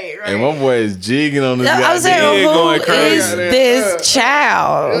 Right. And my boy is jigging on this I guy. was saying, Yeah, who going is crazy. this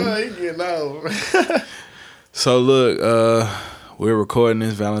child? he getting over. So look, we're recording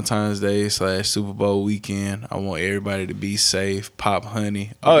this Valentine's Day / Super Bowl weekend. I want everybody to be safe. Pop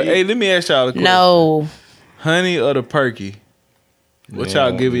honey. Oh, hey, let me ask y'all a question. No. Honey or the perky? What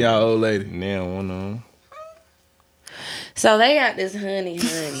y'all giving y'all old lady? Now one on. So they got this honey.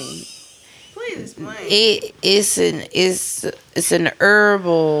 Please explain. It's an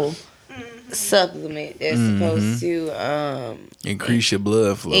herbal supplement that's supposed to Increase your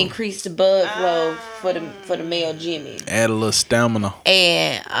blood flow. increase the blood flow for the male Jimmy. Add a little stamina.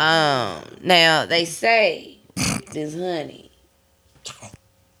 And now they say this honey,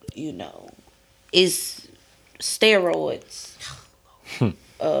 you know, is steroids.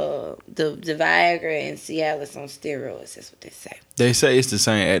 The Viagra and Cialis on steroids. That's what they say. They say it's the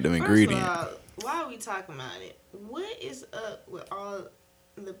same active ingredient. First of all, why are we talking about it? What is up with all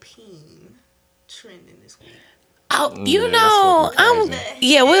the peen trending this week? Oh, you Yeah, know, that's fucking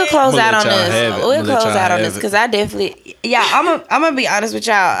yeah, we'll close I'ma out let on y'all this. have it. We'll I'ma let close y'all out on have this it. because I definitely, I'm gonna be honest with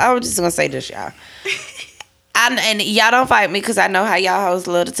y'all. I was just gonna say this, y'all. And y'all don't fight me because I know how y'all hoes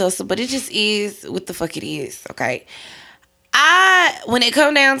love to tussle, but it just is what the fuck it is, okay? When it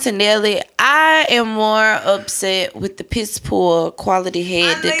come down to Nelly, I am more upset with the piss poor quality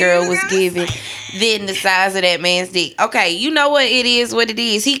head the girl was giving than the size of that man's dick. Okay, you know what it is, what it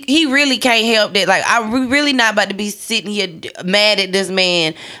is. He really can't help that. Like, I'm really not about to be sitting here mad at this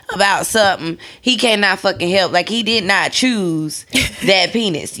man about something he cannot fucking help. Like, he did not choose that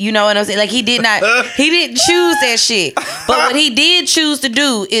penis. You know what I'm saying? Like, he didn't choose that shit. But what he did choose to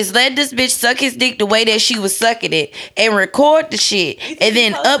do is let this bitch suck his dick the way that she was sucking it and record the shit. And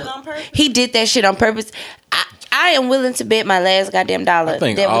then he did that shit on purpose. I am willing to bet my last goddamn dollar. I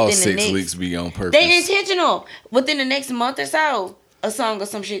think that all within the 6 next, leaks be on purpose. they intentional. Within the next month or so, a song or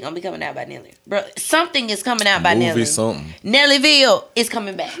some shit gonna be coming out by Nelly. Bro, something is coming out by Movie Nelly. something. Nellyville is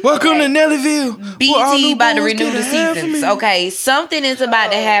coming back. Welcome okay? to Nellyville. BT about to renew the seasons. Okay, something is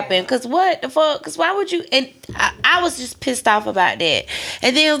about to happen. Cause what the fuck? Cause why would you? And I was just pissed off about that.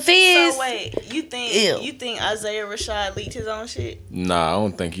 And then Fizz. So wait, you think Isaiah Rashad leaked his own shit? Nah, I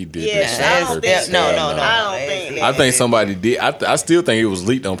don't think he did Yeah, that shit I on don't purpose. think so. No. I don't think that. I think somebody did. I still think it was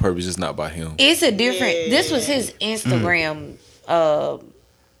leaked on purpose, just not by him. It's a different. Yeah. This was his Instagram. Oh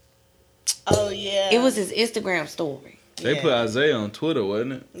yeah. It was his Instagram story. They put Isaiah on Twitter,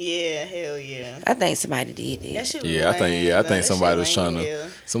 wasn't it? Yeah, hell yeah. I think somebody did it. That shit was Yeah, I think lame, somebody though. was That shit trying lame, to yeah.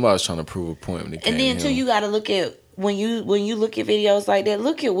 somebody was trying to prove a point when it came And then to too, him. you got to look at when you look at videos like that.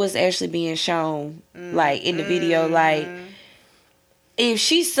 Look at what's actually being shown, like in the video. Like if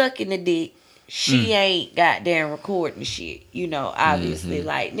she's sucking the dick, she ain't goddamn recording shit. You know, obviously,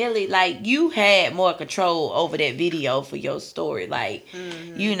 like Nelly, like you had more control over that video for your story. Like,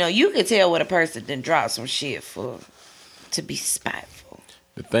 you know, you could tell what a person done dropped some shit to be spiteful.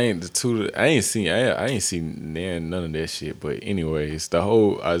 I ain't seen none of that shit. But anyways, the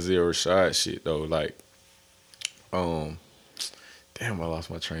whole Isaiah Rashad shit though, like, damn, I lost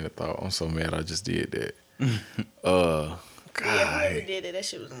my train of thought. I'm so mad I just did that. Yeah, whoever did it, that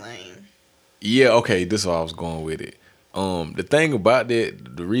shit was lame. Yeah, okay, this is why I was going with it. The thing about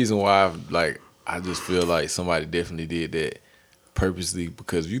that, the reason why I just feel like somebody definitely did that purposely,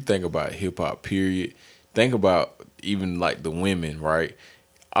 because if you think about hip hop, period, think about even like the women, right?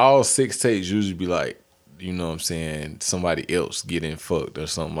 All 6 takes usually be like, you know what I'm saying, somebody else getting fucked or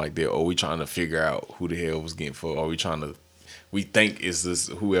something like that. Or we trying to figure out who the hell was getting fucked. Or we think it's this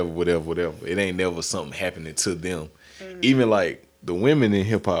whoever, whatever. It ain't never something happening to them. Even like the women in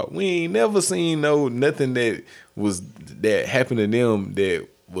hip hop, we ain't never seen nothing that happened to them that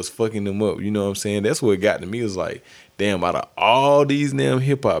was fucking them up. You know what I'm saying? That's what got to me. It was like, damn, out of all these damn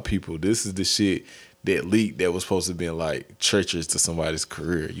hip hop people, this is the shit that leaked that was supposed to be like treacherous to somebody's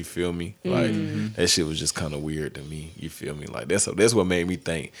career. You feel me? Like that shit was just kind of weird to me. You feel me? Like that's what made me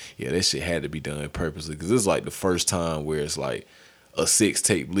think, yeah, that shit had to be done purposely, because it's like the first time where it's like a sex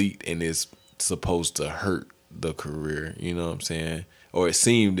tape leaked and it's supposed to hurt the career. You know what I'm saying? Or it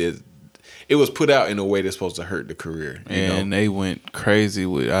seemed that it was put out in a way that's supposed to hurt the career. And they went crazy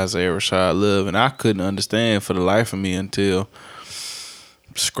with Isaiah Rashad Love, and I couldn't understand for the life of me until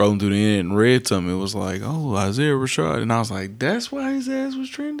scrolling through the internet and read something. It was like, oh, Isaiah Rashad, and I was like, that's why his ass was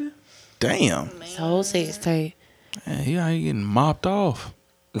trending. Damn. So sex tape. Man, he ain't getting mopped off.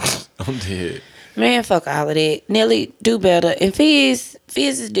 I'm dead. Man, fuck all of that. Nelly, do better. And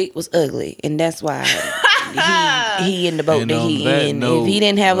Fizz's dick was ugly, and that's why he in the boat that he in. If he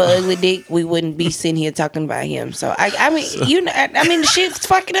didn't have an ugly dick, we wouldn't be sitting here talking about him. So I mean, the shit's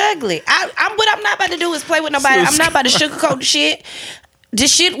fucking ugly. What I'm not about to do is play with nobody. I'm not about to sugarcoat the shit. The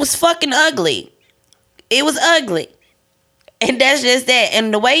shit was fucking ugly. It was ugly. And that's just that.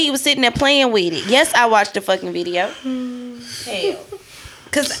 And the way he was sitting there playing with it. Yes, I watched the fucking video. Hell.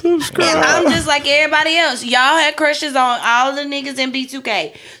 Because I'm just like everybody else. Y'all had crushes on all the niggas in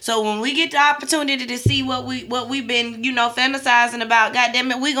B2K. So when we get the opportunity to see what we've been, fantasizing about,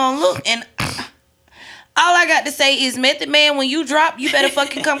 goddamn it, we gonna look. And all I got to say is, Method Man, when you drop, you better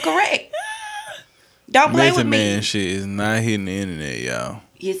fucking come correct. Don't play with me. Method Man shit is not hitting the internet, y'all.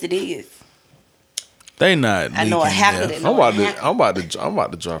 Yes, it is. They not. I know it happened. I'm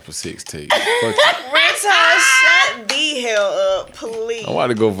about to drop a sex tape. Rento, shut the hell up, please. I'm about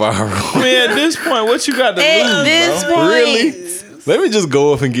to go viral. Man, at this point, what you got to lose, At this bro? point, Really? Let me just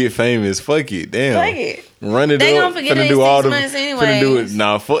go up and get famous. Fuck it. Damn. Fuck it. Run it They up. gonna forget Finna it do in all 6 the. months Finna do it. anyways.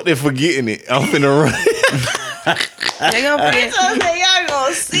 Nah, fuck they forgetting it. I'm finna run. They gonna forget. Y'all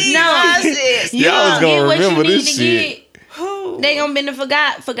gonna see No. my shit. You Y'all was gonna get gonna what you remember need this to shit. get. They gonna been to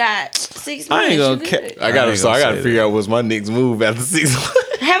forgot 6 months. I ain't gonna You ca- good. I gotta say figure out what's my next move after 6 months.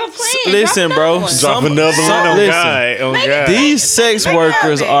 Have a plan. Listen, Drop bro. another one. Drop another one on listen. God. Oh God. These sex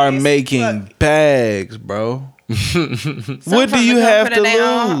workers are babies. making bags, bro. Some What do from you the have comfort to of their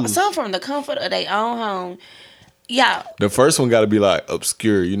own- lose? Some from the comfort of their own home. Yeah. The first one got to be like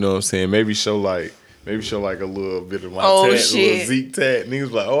obscure. You know what I'm saying? Maybe show like a little bit of my Oh, tat, shit. little Zeke tat.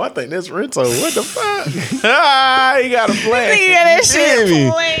 Niggas like, oh, I think that's Rento. What the fuck? He got a plan. Yeah, that shit You feel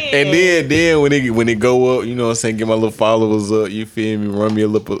me? playing. And then when it go up, you know what I'm saying? Get my little followers up. You feel me? Run me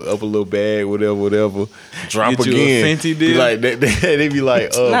up a little bag, whatever. Drop Get you a again. Fenty deal? Be like they be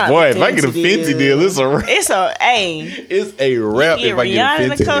like, Not boy, a if I get a Fenty Fenty deal, it's a wrap. It's a A. It's a wrap Get if I get a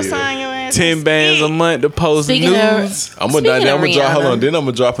Rihanna to Fenty co-sign deal. your ass. 10 bands a month to post Speaking nudes. of- I'm Speaking gonna of drop. Hold Rihanna, on. Then I'm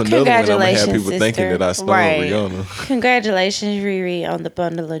gonna drop another one. I'm gonna have congratulations, people thinking sister. that I stole Right. Rihanna. Congratulations, Riri, on the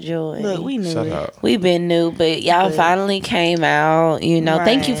bundle of joy. Look, we knew Shout it. out. We've been new, but y'all finally came out.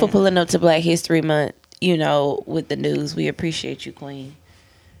 Thank you for Right. pulling up to Black History Month. With the news, we appreciate you, Queen.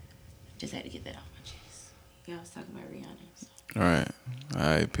 Just had to get that off my chest. Y'all was talking about Rihanna. All right.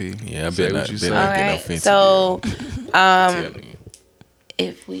 All right, P. Yeah, I Say bet what not. you Bet say. not All get no right, Fenty so deal. Telling you.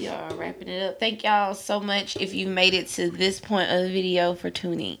 if we are wrapping it up, thank y'all so much if you made it to this point of the video for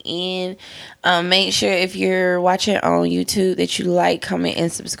tuning in. Make sure if you're watching on YouTube that you like, comment,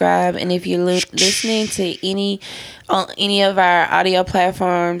 and subscribe. And if you're listening to on any of our audio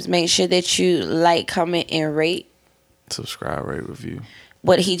platforms, make sure that you like, comment, and rate Subscribe, rate, review.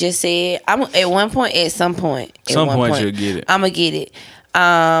 what he just said. I'm at some point You'll get it. I'm gonna get it.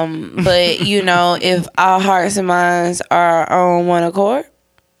 But if our hearts and minds are on one accord,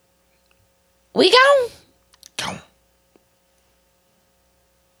 we gone.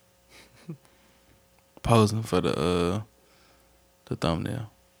 Posing for the thumbnail.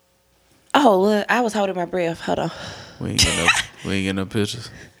 Oh, look, I was holding my breath. Hold on. We ain't get no pictures.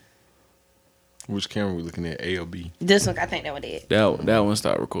 Which camera we looking at? A or B? This one, I think that one did. That one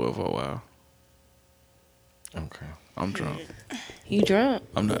stopped recording for a while. Okay. I'm drunk. You drunk?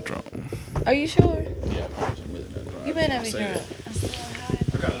 I'm not drunk. Are you sure? Yeah, You better not be drunk.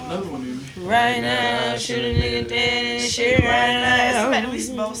 I got another one in me. Right now, shoot a nigga dead in this shit right now.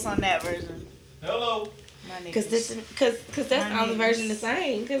 We both on that version. Hello. Cause that's the only version to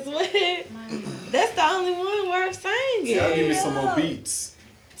sing. Cause what? That's the only one worth singing. Y'all give me some more beats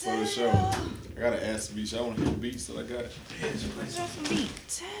for the show. I gotta ask the beats. I want to hear the beats, so I got it.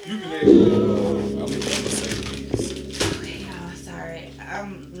 You can ask me. I'm gonna say the beats. Okay, y'all. Sorry,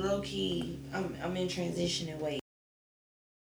 I'm low key. I'm in transition and wait.